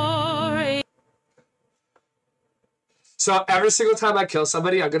a... So every single time I kill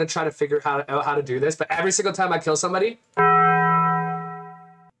somebody, I'm gonna try to figure out how to do this. But every single time I kill somebody,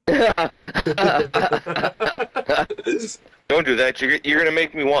 Don't do that. You're gonna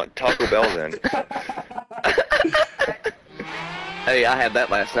make me want Taco Bell then. Hey, I had that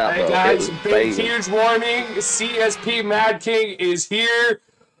last night, hey bro. guys, It was big banging. huge warning: CSP Mad King is here,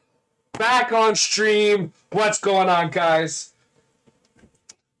 back on stream. What's going on, guys?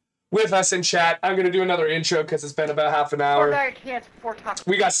 With us in chat, I'm gonna do another intro because it's been about half an hour.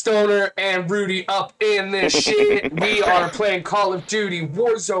 We got Stoner and Rudy up in this shit. We are playing Call of Duty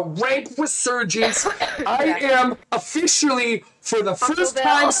Warzone Rank Resurgence. I am officially, for the first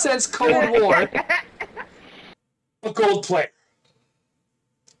time since Cold War, a gold player.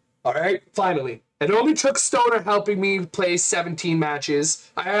 Alright, finally. It only took Stoner helping me play 17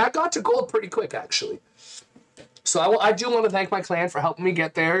 matches. I got to gold pretty quick, actually. So I do want to thank my clan for helping me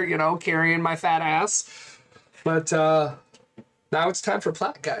get there, you know, carrying my fat ass. But now it's time for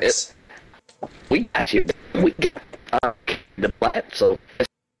plat, guys. We got you. We got the plat, so it's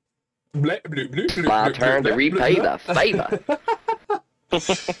my turn to repay the favor.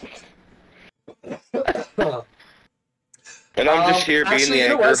 And I'm just here being the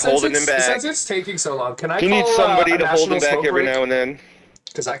anchor, holding him back. Since it's taking so long, can I You call need somebody a to hold him national back smoke every break? now and then.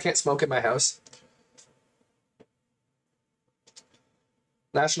 Because I can't smoke in my house.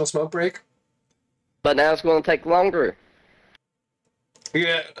 National smoke break? But now it's going to take longer.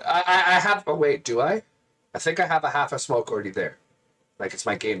 Yeah, I have... Oh, wait, do I? I think I have a half a smoke already there. Like, it's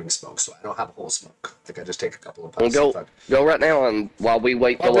my gaming smoke, so I don't have a whole smoke. I think I just take a couple of puffs. Well, go right now, and while we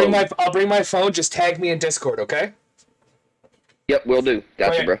wait for I'll bring my phone. Just tag me in Discord, okay? Yep, will do.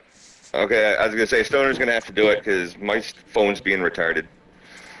 Gotcha, bro. Okay, I was going to say, Stoner's going to have to do it because my phone's being retarded.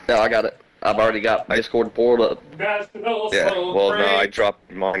 No, I got it. I've already got Discord pulled up. Yeah, well, no, I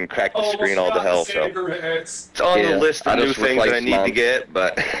dropped mine and cracked the screen all to hell, so... It's on the list of new things that I need to get,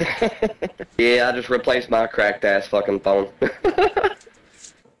 but... Yeah, I just replaced my cracked-ass fucking phone.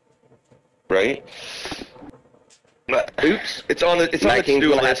 Right? Oops. It's on the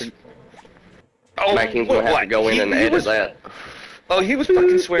to-do list. Macking's going to have to go in and edit that. Oh, he was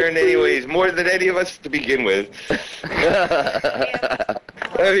fucking swearing anyways, more than any of us to begin with.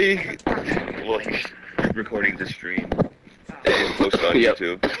 I mean, well, he's recording the stream and post on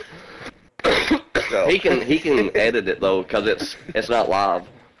YouTube. So. He can edit it though, cause it's not live.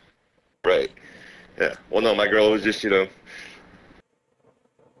 Right. Yeah. Well, no, my girl was just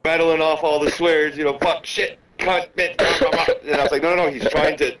rattling off all the swears, fuck, shit, cunt, bitch, blah, blah, blah. And I was like, no,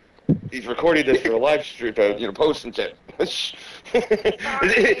 he's recording this for a live stream, post and shit.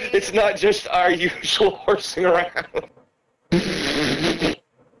 It's not just our usual horsing around.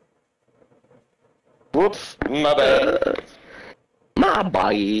 Whoops, my bad. My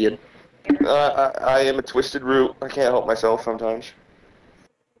bad. I am a twisted root. I can't help myself sometimes.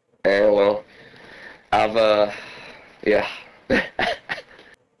 Well, I've, yeah.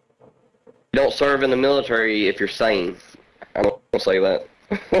 Don't serve in the military if you're sane. I don't say that.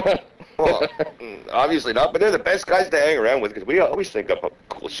 Well, obviously not, but they're the best guys to hang around with because we always think up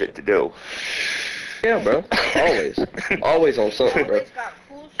cool shit to do. Yeah, bro. Always. Always on something, bro.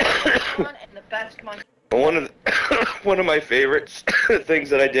 One of my favorites things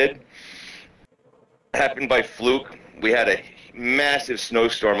that I did happened by fluke. We had a massive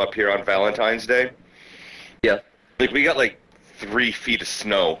snowstorm up here on Valentine's Day. Yeah. Like we got 3 feet of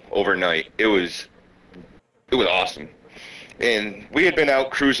snow overnight. It was awesome. And we had been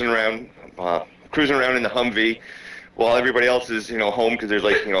out cruising around in the Humvee while everybody else is, home because there's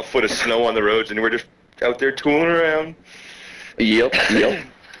a foot of snow on the roads, and we're just out there tooling around. Yep.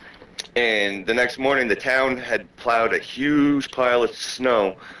 And the next morning, the town had plowed a huge pile of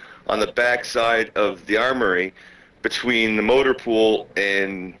snow on the backside of the armory between the motor pool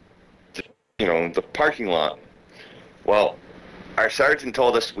and, the parking lot. Well, our sergeant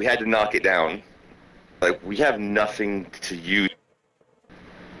told us we had to knock it down. We have nothing to use.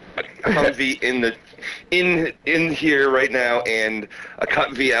 A Humvee in here right now and a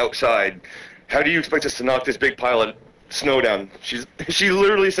Humvee outside. How do you expect us to knock this big pile of snow down? She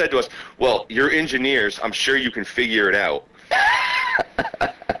literally said to us, well, you're engineers. I'm sure you can figure it out.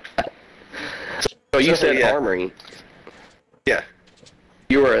 So you said armory. Yeah.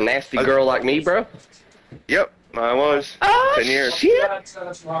 You were a nasty girl like me, bro? Yep. I was. Oh, 10 years. Shit.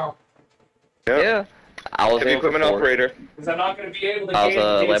 Tomorrow. Yep. Yeah. I was Heavy in for equipment 4. operator. Because I'm not going to be able to I was, game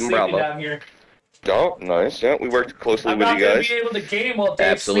while Dave's 11 sleeping Bravo. down here. Oh, nice. Yeah, we worked closely I'm with not you going to guys. be able to game while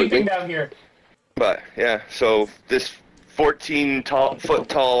Dave's Absolutely. sleeping down here. But yeah, so this 14-foot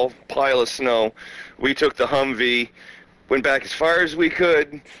tall pile of snow, we took the Humvee, went back as far as we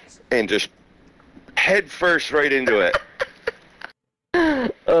could, and just head first right into it.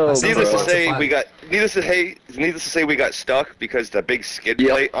 Oh, Needless to bro. say, Needless to say, we got stuck because the big skid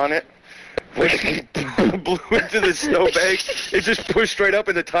plate on it, which blew into the snowbank. It just pushed right up,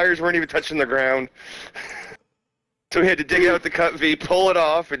 and the tires weren't even touching the ground. So we had to dig out the cut V, pull it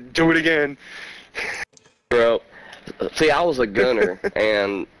off, and do it again. Bro, see, I was a gunner,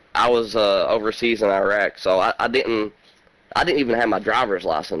 and I was overseas in Iraq, so I didn't even have my driver's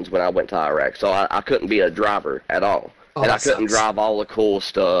license when I went to Iraq, so I couldn't be a driver at all. Oh, And I couldn't sucks. drive all the cool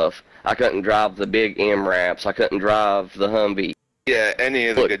stuff. I couldn't drive the big M-Raps. I couldn't drive the Humvee. Yeah, any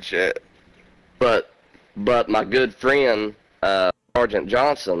of the good shit. But my good friend, Sergeant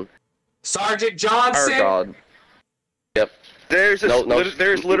Johnson. Sergeant Johnson? Our God. Yep. There's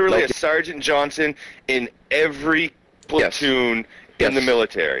literally no, a Sergeant Johnson in every platoon in the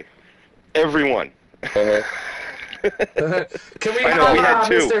military. Everyone. Can we I know, we had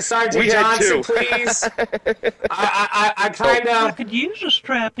two. Mr. Sergeant Johnson, please? I kind of... I could use a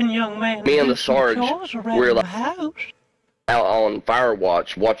strapping young man. Me and the to do some Sarge chores around were the like house. out on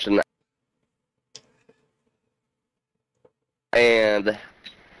Firewatch watching that. And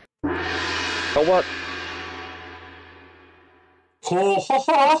you know what? Ho, ho,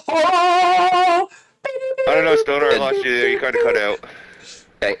 ho, ho. I don't know, Stoner, I lost you there. You kind of cut out.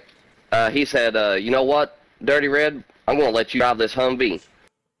 Okay. He said, you know what, Dirty Red? I'm going to let you drive this Humvee.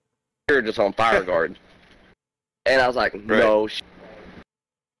 You're just on fire guard. And I was like, no,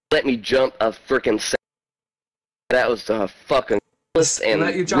 let me jump a freaking sand. That was the fucking coolest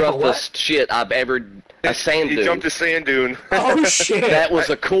and roughest shit I've ever... A sand dune. You jumped a sand dune. Oh, shit. That was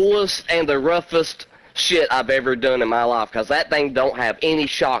the coolest and the roughest shit I've ever done in my life, because that thing don't have any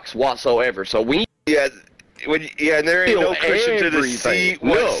shocks whatsoever. So we... Yeah, and there ain't no cushion to the seat.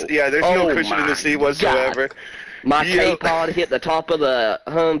 No. Yeah, there's no cushion in the seat whatsoever. God. My K-pod hit the top of the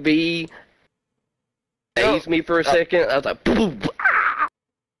Humvee, dazed me for a second. I was like, boom.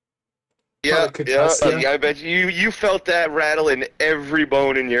 Yeah, I bet you felt that rattle in every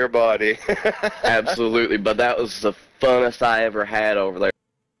bone in your body. Absolutely, but that was the funnest I ever had over there.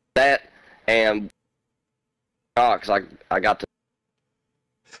 That and because I got to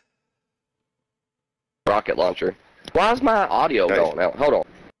rocket launcher. Why is my audio going out? Hold on.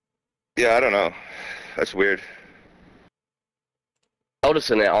 Yeah, I don't know. That's weird.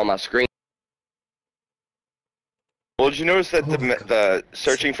 Noticing it on my screen. Well, did you notice that the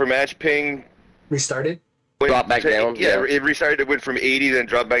searching for match ping restarted? Dropped back down? Yeah, it restarted. It went from 80, then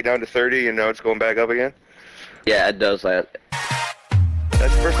dropped back down to 30, and now it's going back up again? Yeah, it does that.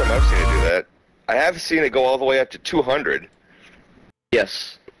 That's the first time I've seen it do that. I have seen it go all the way up to 200.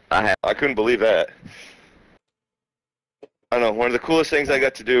 Yes, I have. I couldn't believe that. I don't know, one of the coolest things I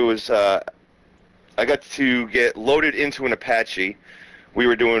got to do was I got to get loaded into an Apache. We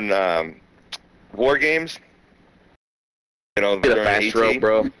were doing war games. You know, get a fast rope,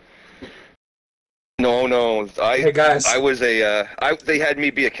 bro. No. Hey guys. I was they had me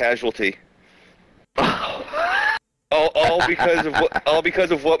be a casualty. all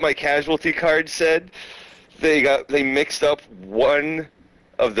because of what my casualty card said. They mixed up one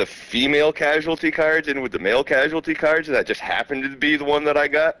of the female casualty cards in with the male casualty cards, and that just happened to be the one that I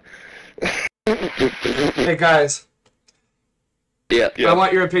got. Hey guys. Yeah. I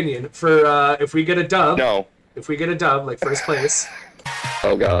want your opinion for if we get a dub. No. If we get a dub, like first place.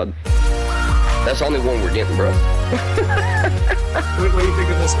 Oh God. That's the only one we're getting, bro. What do you think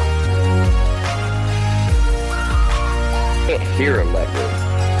of this one? I can't hear him that good.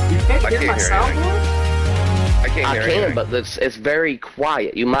 You can't hear my soundboard? I can't hear anything. But it's very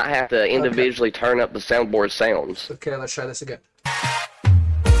quiet. You might have to individually turn up the soundboard sounds. Okay, let's try this again.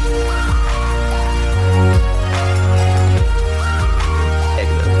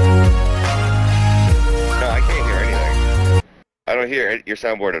 I don't hear your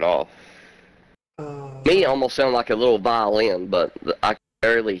soundboard at all. Me almost sound like a little violin, but I can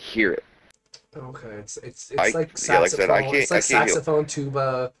barely hear it. Okay, it's like saxophone. Like I said, it's like saxophone,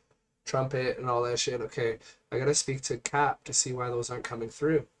 tuba, trumpet, and all that shit. Okay, I gotta speak to Cap to see why those aren't coming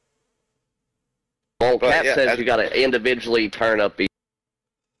through. Well, Cap says you gotta individually turn up.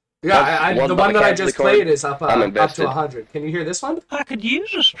 Yeah, the one that I just played is up to 100. Can you hear this one? I could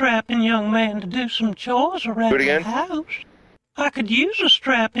use a strapping young man to do some chores around the house. I could use a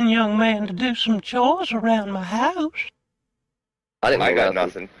strapping young man to do some chores around my house. I got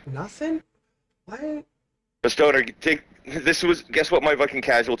nothing. Nothing? What? But Stoner, take this was. Guess what my fucking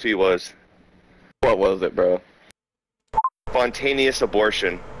casualty was? What was it, bro? Spontaneous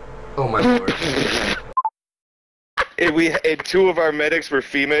abortion. Oh my lord. And two of our medics were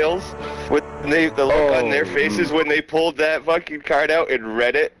females. With the look on their faces when they pulled that fucking card out and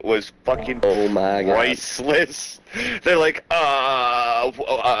read it was fucking priceless. They're like,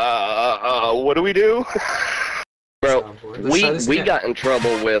 what do we do? Bro, we got in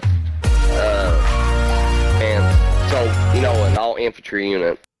trouble with, and so, you know, an all infantry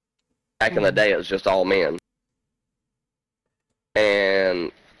unit, back in the day it was just all men.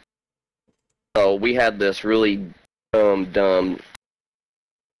 And so we had this really dumb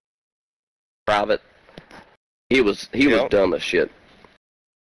private. He was dumb as shit.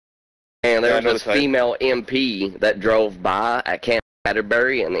 And there was this female MP that drove by at Camp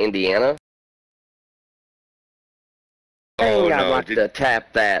Atterbury in Indiana. Oh, I'd like to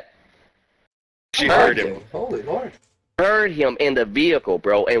tap that. She heard him. Holy lord. Heard him in the vehicle,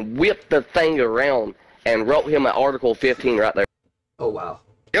 bro, and whipped the thing around and wrote him an Article 15 right there. Oh wow.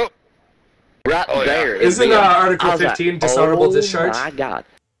 Yep. Right there. Yeah. Isn't Article 15 dishonorable discharge? Oh my god.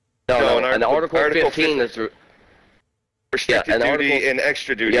 No, an Article 15 is restricted duty and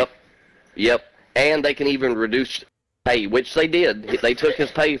extra duty. Yep. And they can even reduce pay, which they did. They took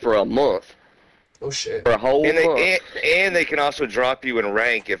his pay for a month. Oh shit. For a whole month. And they can also drop you in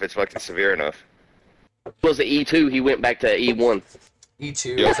rank if it's fucking severe enough. Was it E2? He went back to E1.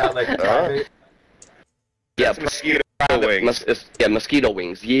 E2 is that like private? Yeah, mosquito wings. Mosquito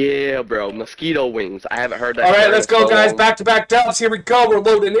wings. Yeah, bro, mosquito wings. I haven't heard that. All right, let's go, guys. Back-to-back dubs. Here we go. We're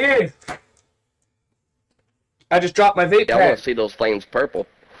loading in. I just dropped my vape pen. I want to see those flames purple.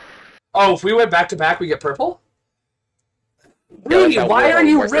 Oh, if we went back-to-back, we get purple? Rudy, why are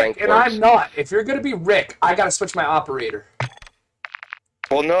you Rick and I'm not? If you're going to be Rick, I got to switch my operator.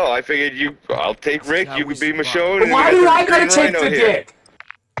 Well, no, I figured I'll take Rick, you could be Michonne. Why do I got to take the dick?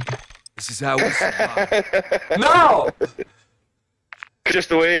 This is how we survive. No! Just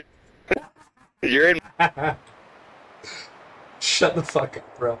the way you're in. Shut the fuck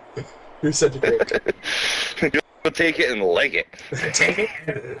up, bro. You're such a dick. You'll take it and like it. Take it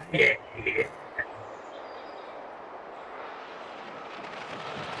and like it.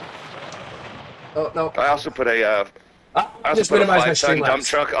 Oh, no. I also put a, just minimize my 5-ton dump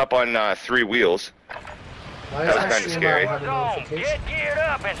truck up on 3 wheels. Why that was kind of scary. Get geared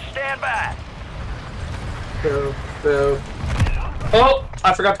up and stand by. Boo, boo. Oh,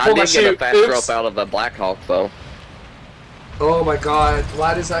 I forgot to pull my chute. I did get a fast rope out of the Black Hawk, though. Oh my god,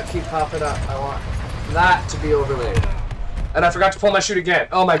 why does that keep popping up? I want that to be overlaid. And I forgot to pull my chute again.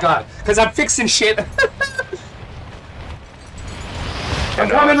 Oh my god, because I'm fixing shit. I'm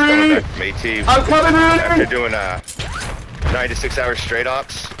coming, Rudy! I'm coming, Rudy! After doing 9 to 6 hours straight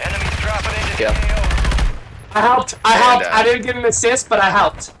ops. Enemies dropping into the AO. I helped. I didn't get an assist, but I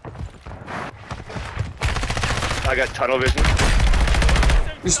helped. I got tunnel vision.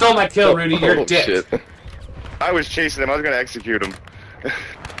 You stole my kill, Rudy. You're a dick. Shit. I was chasing him. I was going to execute him.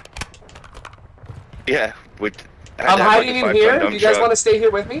 Yeah. I'm hiding in here. Do you guys want to stay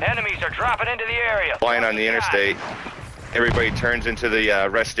here with me? Enemies are dropping into the area. Flying on the interstate. Everybody turns into the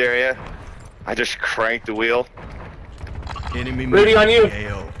rest area. I just cranked the wheel. Enemy Rudy, on you.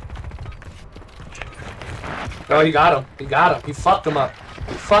 AO. Oh, he got him. He got him. He fucked him up.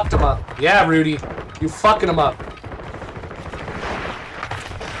 He fucked him up. Yeah, Rudy. You fucking him up.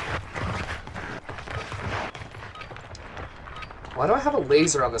 Why do I have a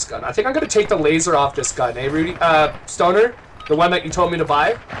laser on this gun? I think I'm gonna take the laser off this gun, eh, Rudy? Stoner? The one that you told me to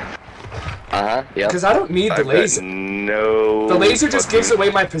buy? Yeah. Because I don't need the laser. No. The laser just gives away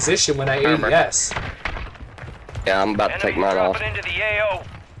my position when I ADS. Yeah, I'm about to take mine off. Into the AO.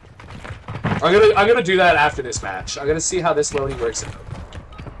 I'm gonna do that after this match. I'm gonna see how this loading works.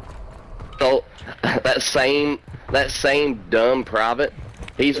 So that same dumb private,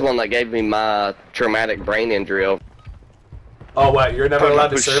 he's the one that gave me my traumatic brain injury. Oh, what? You're never allowed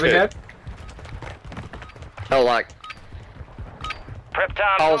to serve again? Oh, like Prep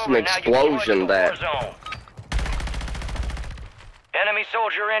time caused an over. Now you explosion that. Warzone. Enemy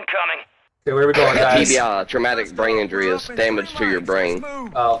soldier incoming. Okay, where are we going, guys? TBI, traumatic brain injury is damage to your brain.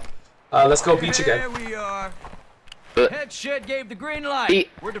 Oh. Let's go beach again. There we are. But Head shed gave the green light.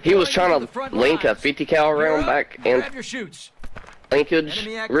 he was trying to link a 50 cal round back in Grab your chutes. linkage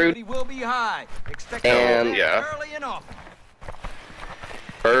Enemy route, activity will be high. Expect and early and often.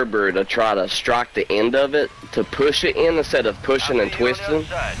 Berber to try to strike the end of it to push it in instead of pushing and twisting.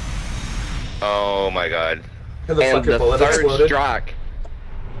 Oh my god. And the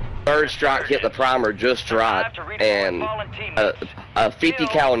third strike hit the primer just right, and a 50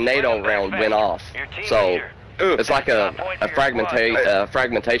 cal NATO round went off. So it's like a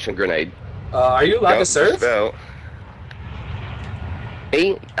fragmentation grenade. Are you allowed to serve?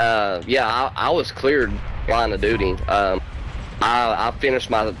 Me? Yeah, I was cleared line of duty. I finished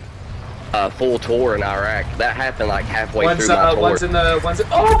my full tour in Iraq. That happened like halfway through my tour.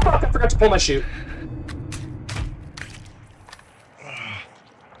 Oh fuck! I forgot to pull my chute.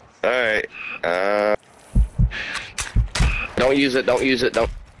 Alright, Don't use it, don't.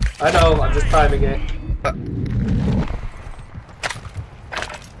 I know, I'm just timing it.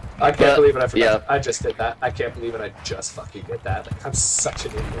 I can't believe it, I forgot. Yeah. I just did that. I can't believe it, I just fucking did that. Like, I'm such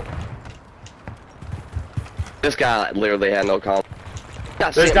an idiot. This guy literally had no comp.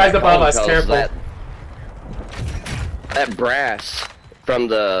 There's guys above us, careful. That brass from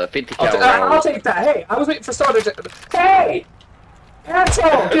the 50 cal round. I'll take that, hey! I was waiting for starter to... Hey!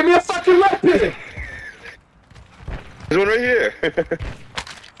 Asshole! Give me a fucking weapon! There's one right here.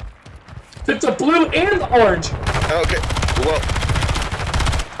 It's a blue and orange. Okay. Well,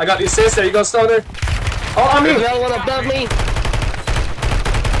 I got the assist. There you go, Stoner. Oh, I'm There's another one above me.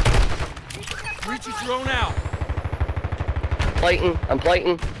 Reach is thrown out. Plating. I'm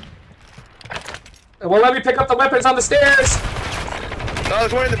plating. It won't let me pick up the weapons on the stairs. Oh,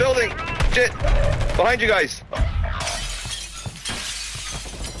 there's one in the building. Shit. Behind you guys.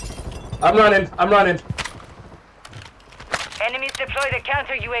 I'm running. Enemies deployed a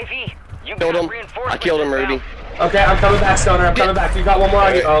counter UAV. You killed him. I killed him, Rudy. Okay, I'm coming back, Stoner. I'm coming back. You got one more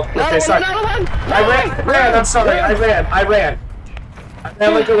on you. Oh, okay, sorry. I ran. I'm sorry. I ran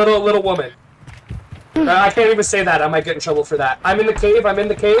like a little woman. I can't even say that. I might get in trouble for that. I'm in the cave.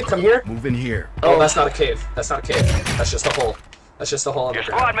 Come here. Move in here. Oh, that's not a cave. That's not a cave. That's just a hole. That's just a hole in the ground.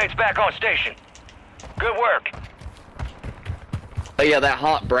 Your squad mate's back on station. Good work. Oh yeah, that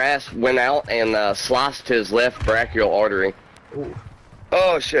hot brass went out and sliced his left brachial artery. Ooh.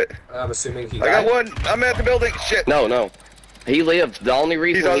 Oh shit. I'm assuming he died. I got one. I'm at the building. Shit. No. He lived. The only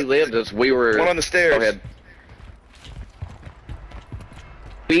reason he lived is we were... One on the stairs. Go ahead.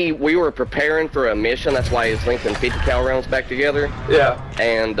 We were preparing for a mission. That's why he's linking 50 cal rounds back together. Yeah.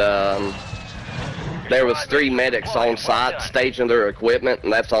 And there was 3 medics on site staging their equipment,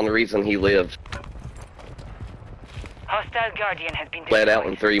 and that's the only reason he lived. Hostile Guardian has been Bled out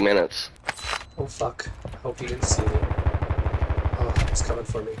in 3 minutes. Oh fuck. I hope he didn't see me. Oh, he's coming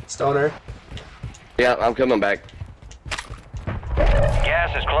for me. Stoner. Yeah, I'm coming back.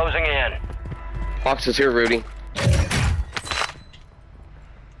 Gas is closing in. Fox is here, Rudy.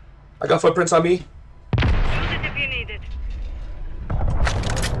 I got footprints on me. Use it if you need it.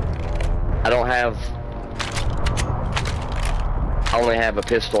 I don't have... I only have a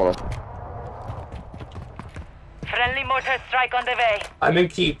pistol and a... Friendly mortar strike on the way. I'm in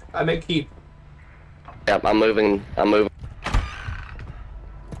keep. Yep, I'm moving.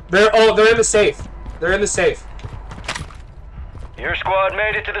 They're in the safe. Your squad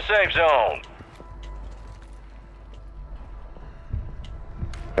made it to the safe zone.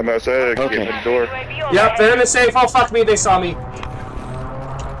 I'm outside. I can't get the door. Yep, they're in the safe. Oh fuck me, they saw me.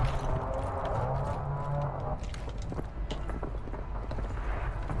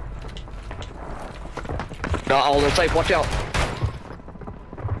 Not all in safe, watch out.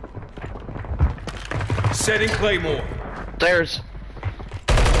 Setting Claymore. Stairs.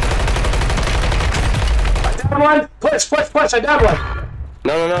 I down one. Push. I down one.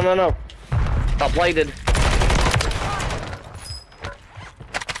 No. Not plated.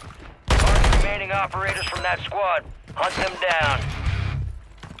 Remaining operators from that squad. Hunt them down.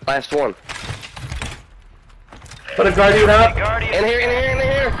 Last one. Put a Guardian up. In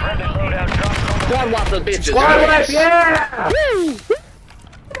here. Squad wipe the bitches. Squad wipe, yeah! Woo!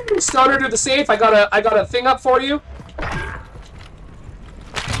 Stoner to the safe. I got a thing up for you.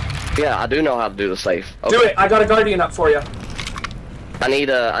 Yeah, I do know how to do the safe. Okay. Do it. I got a Guardian up for you. I need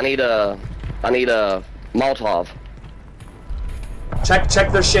a Molotov.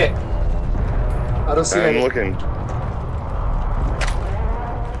 Check their shit. I don't see any. I'm looking.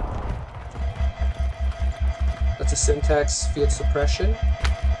 That's a syntax field suppression.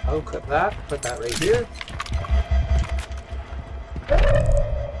 I'll clip that. Put that right here.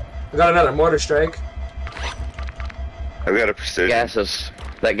 We got another mortar strike. I've got a precision.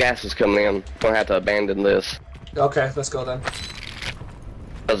 That gas is coming in. Gonna have to abandon this. Okay, let's go then.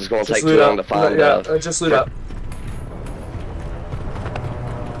 This is gonna take too long to find. Yeah, just loot up.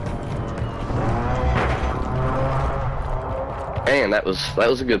 Man, that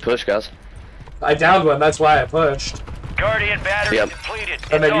was a good push, guys. I downed one. That's why I pushed. Guardian battery depleted.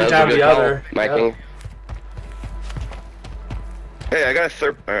 And then you downed the other. Making. Hey, I got a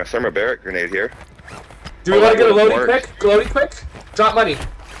thermobaric grenade here. Do we want to get a loadie quick? Loadie quick? Drop money.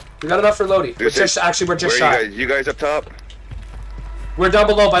 We got enough for loadie. We're just shot. You guys up top? We're down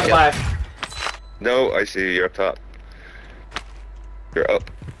below by the flag. No, I see you're up top. You're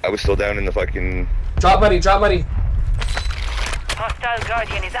up. I was still down in the fucking... Drop money, drop money. Hostile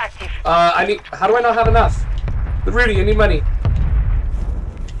Guardian is active. I need... How do I not have enough? Rudy, I need money.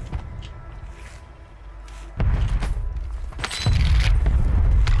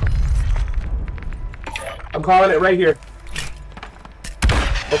 I'm calling it right here.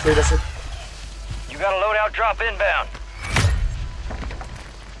 Hopefully that's it. You got a loadout drop inbound.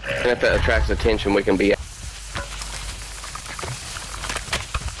 And if that attracts attention, we can be... I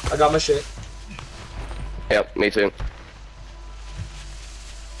got my shit. Yep, me too.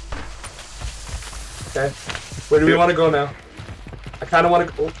 Okay. Where do we want to go now? I kind of want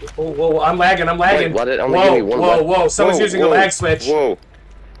to go... Oh, whoa, I'm lagging, Wait, what? Only give me one whoa, someone's using a lag switch. Whoa.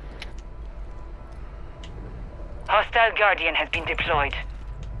 Hostile Guardian has been deployed.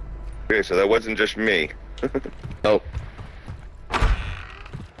 Okay, so that wasn't just me. Oh.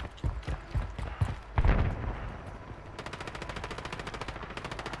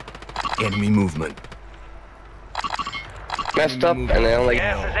 Enemy movement. Messed up, and they only...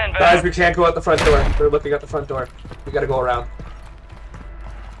 Guys, we can't go out the front door. They're looking at the front door. We gotta go around.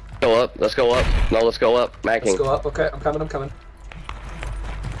 Go up. Let's go up. No, let's go up. Macking. Let's go up. Okay, I'm coming.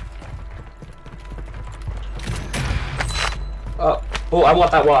 Oh, I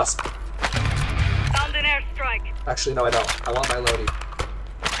want that wasp. Found an airstrike. Actually, no, I don't. I want my loadie.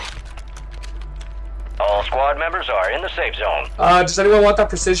 All squad members are in the safe zone. Does anyone want that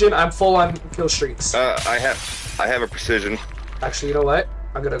precision? I'm full on kill streaks. I have a precision. Actually, you know what?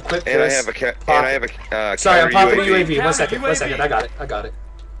 I'm gonna equip and this. I have a Sorry, I'm popping a UAV. UAV. One second. I got it.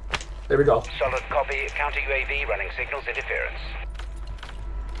 There we go. Solid copy. Counter UAV running signals interference.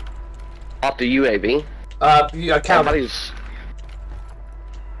 Off the UAV. Count.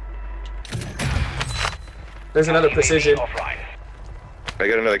 There's another precision. Offline. I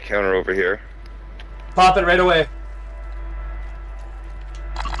got another counter over here. Pop it right away.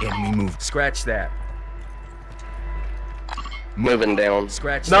 Enemy move. Scratch that. Moving down.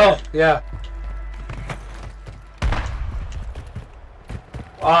 Scratch No, that. yeah.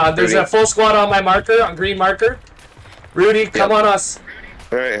 There's a full squad on my marker, on green marker. Rudy, come on us.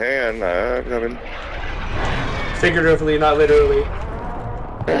 Alright, hang on. I'm coming. Figuratively, not literally.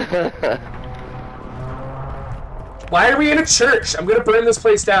 Why are we in a church? I'm gonna burn this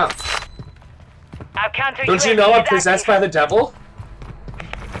place down. Don't you know I'm possessed by the devil?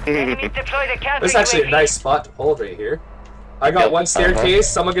 This is actually a nice spot to hold right here. I got one staircase,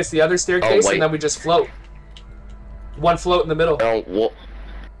 someone gets the other staircase, and then we just float. One float in the middle. We'll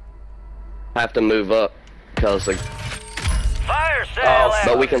have to move up because like. Fire sale.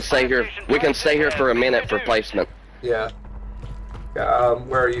 But we can stay here. We can stay here for a minute for placement. Yeah.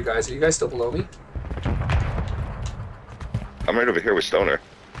 Where are you guys? Are you guys still below me? I'm right over here with Stoner.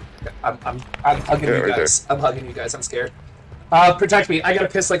 I'm hugging you guys. I'm hugging you guys. I'm scared. Protect me. I gotta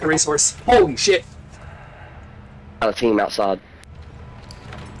piss like a racehorse. Holy shit. Got a team outside.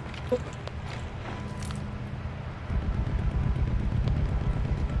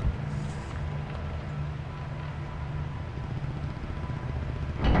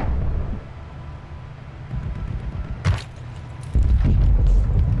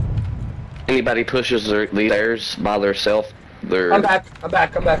 Anybody pushes these stairs by themselves, they're... I'm back.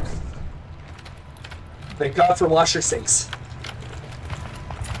 Thank God for washer sinks.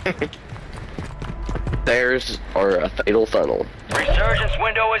 Stairs are a fatal funnel. Resurgence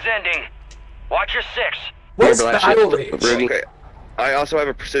window is ending. Watch your six. What's battle rage? Okay. I also have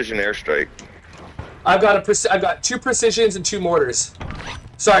a precision airstrike. I've got 2 precisions and 2 mortars.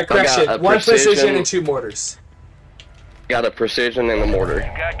 Sorry, correction. 1 precision and 2 mortars. Got a precision and a mortar. You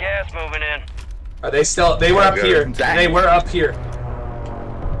got gas moving in. Are they still? They were up here. They were up here.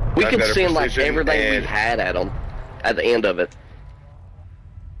 We could send like everything we had at them at the end of it.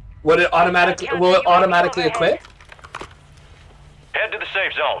 Will it automatically equip? Head to the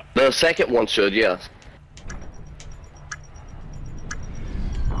safe zone. The second one should, yes.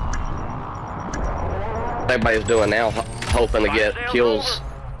 Everybody's doing now, hoping to get kills.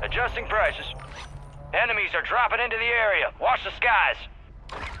 Adjusting prices. Enemies are dropping into the area. Watch the skies.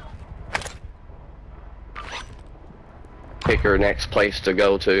 Pick our next place to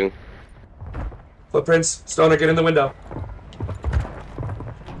go to. Footprints. Stoner, get in the window.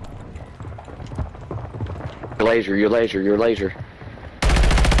 Your laser.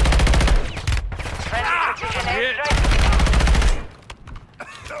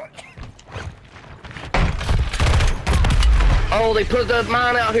 Oh No, they put the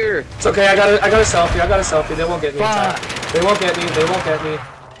mine out here. It's okay. I got a selfie. I got a selfie. They won't get me. In time. They won't get me. They won't get me.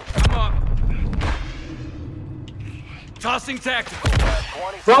 Come on. Tossing tactical.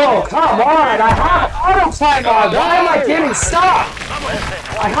 Bro, come on! I have auto climb on! Why am I getting stuck?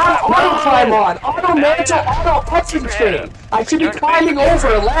 I have auto climb on! Auto mantle, auto infantry! I should be climbing over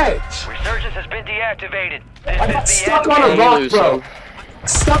a ledge! Resurgence has been deactivated. I got stuck on a rock, bro!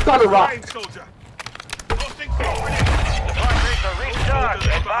 Stuck on a rock!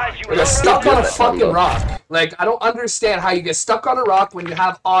 I got stuck on a fucking rock. Like, I don't understand how you get stuck on a rock when you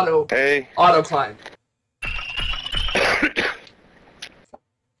have auto climb.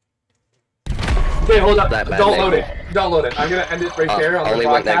 Okay, hold up. Don't load it. Don't load it. I'm gonna end it right there on the only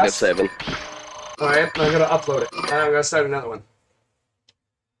went -7. Alright, I'm gonna upload it. And I'm gonna start another one.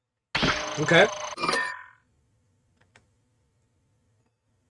 Okay?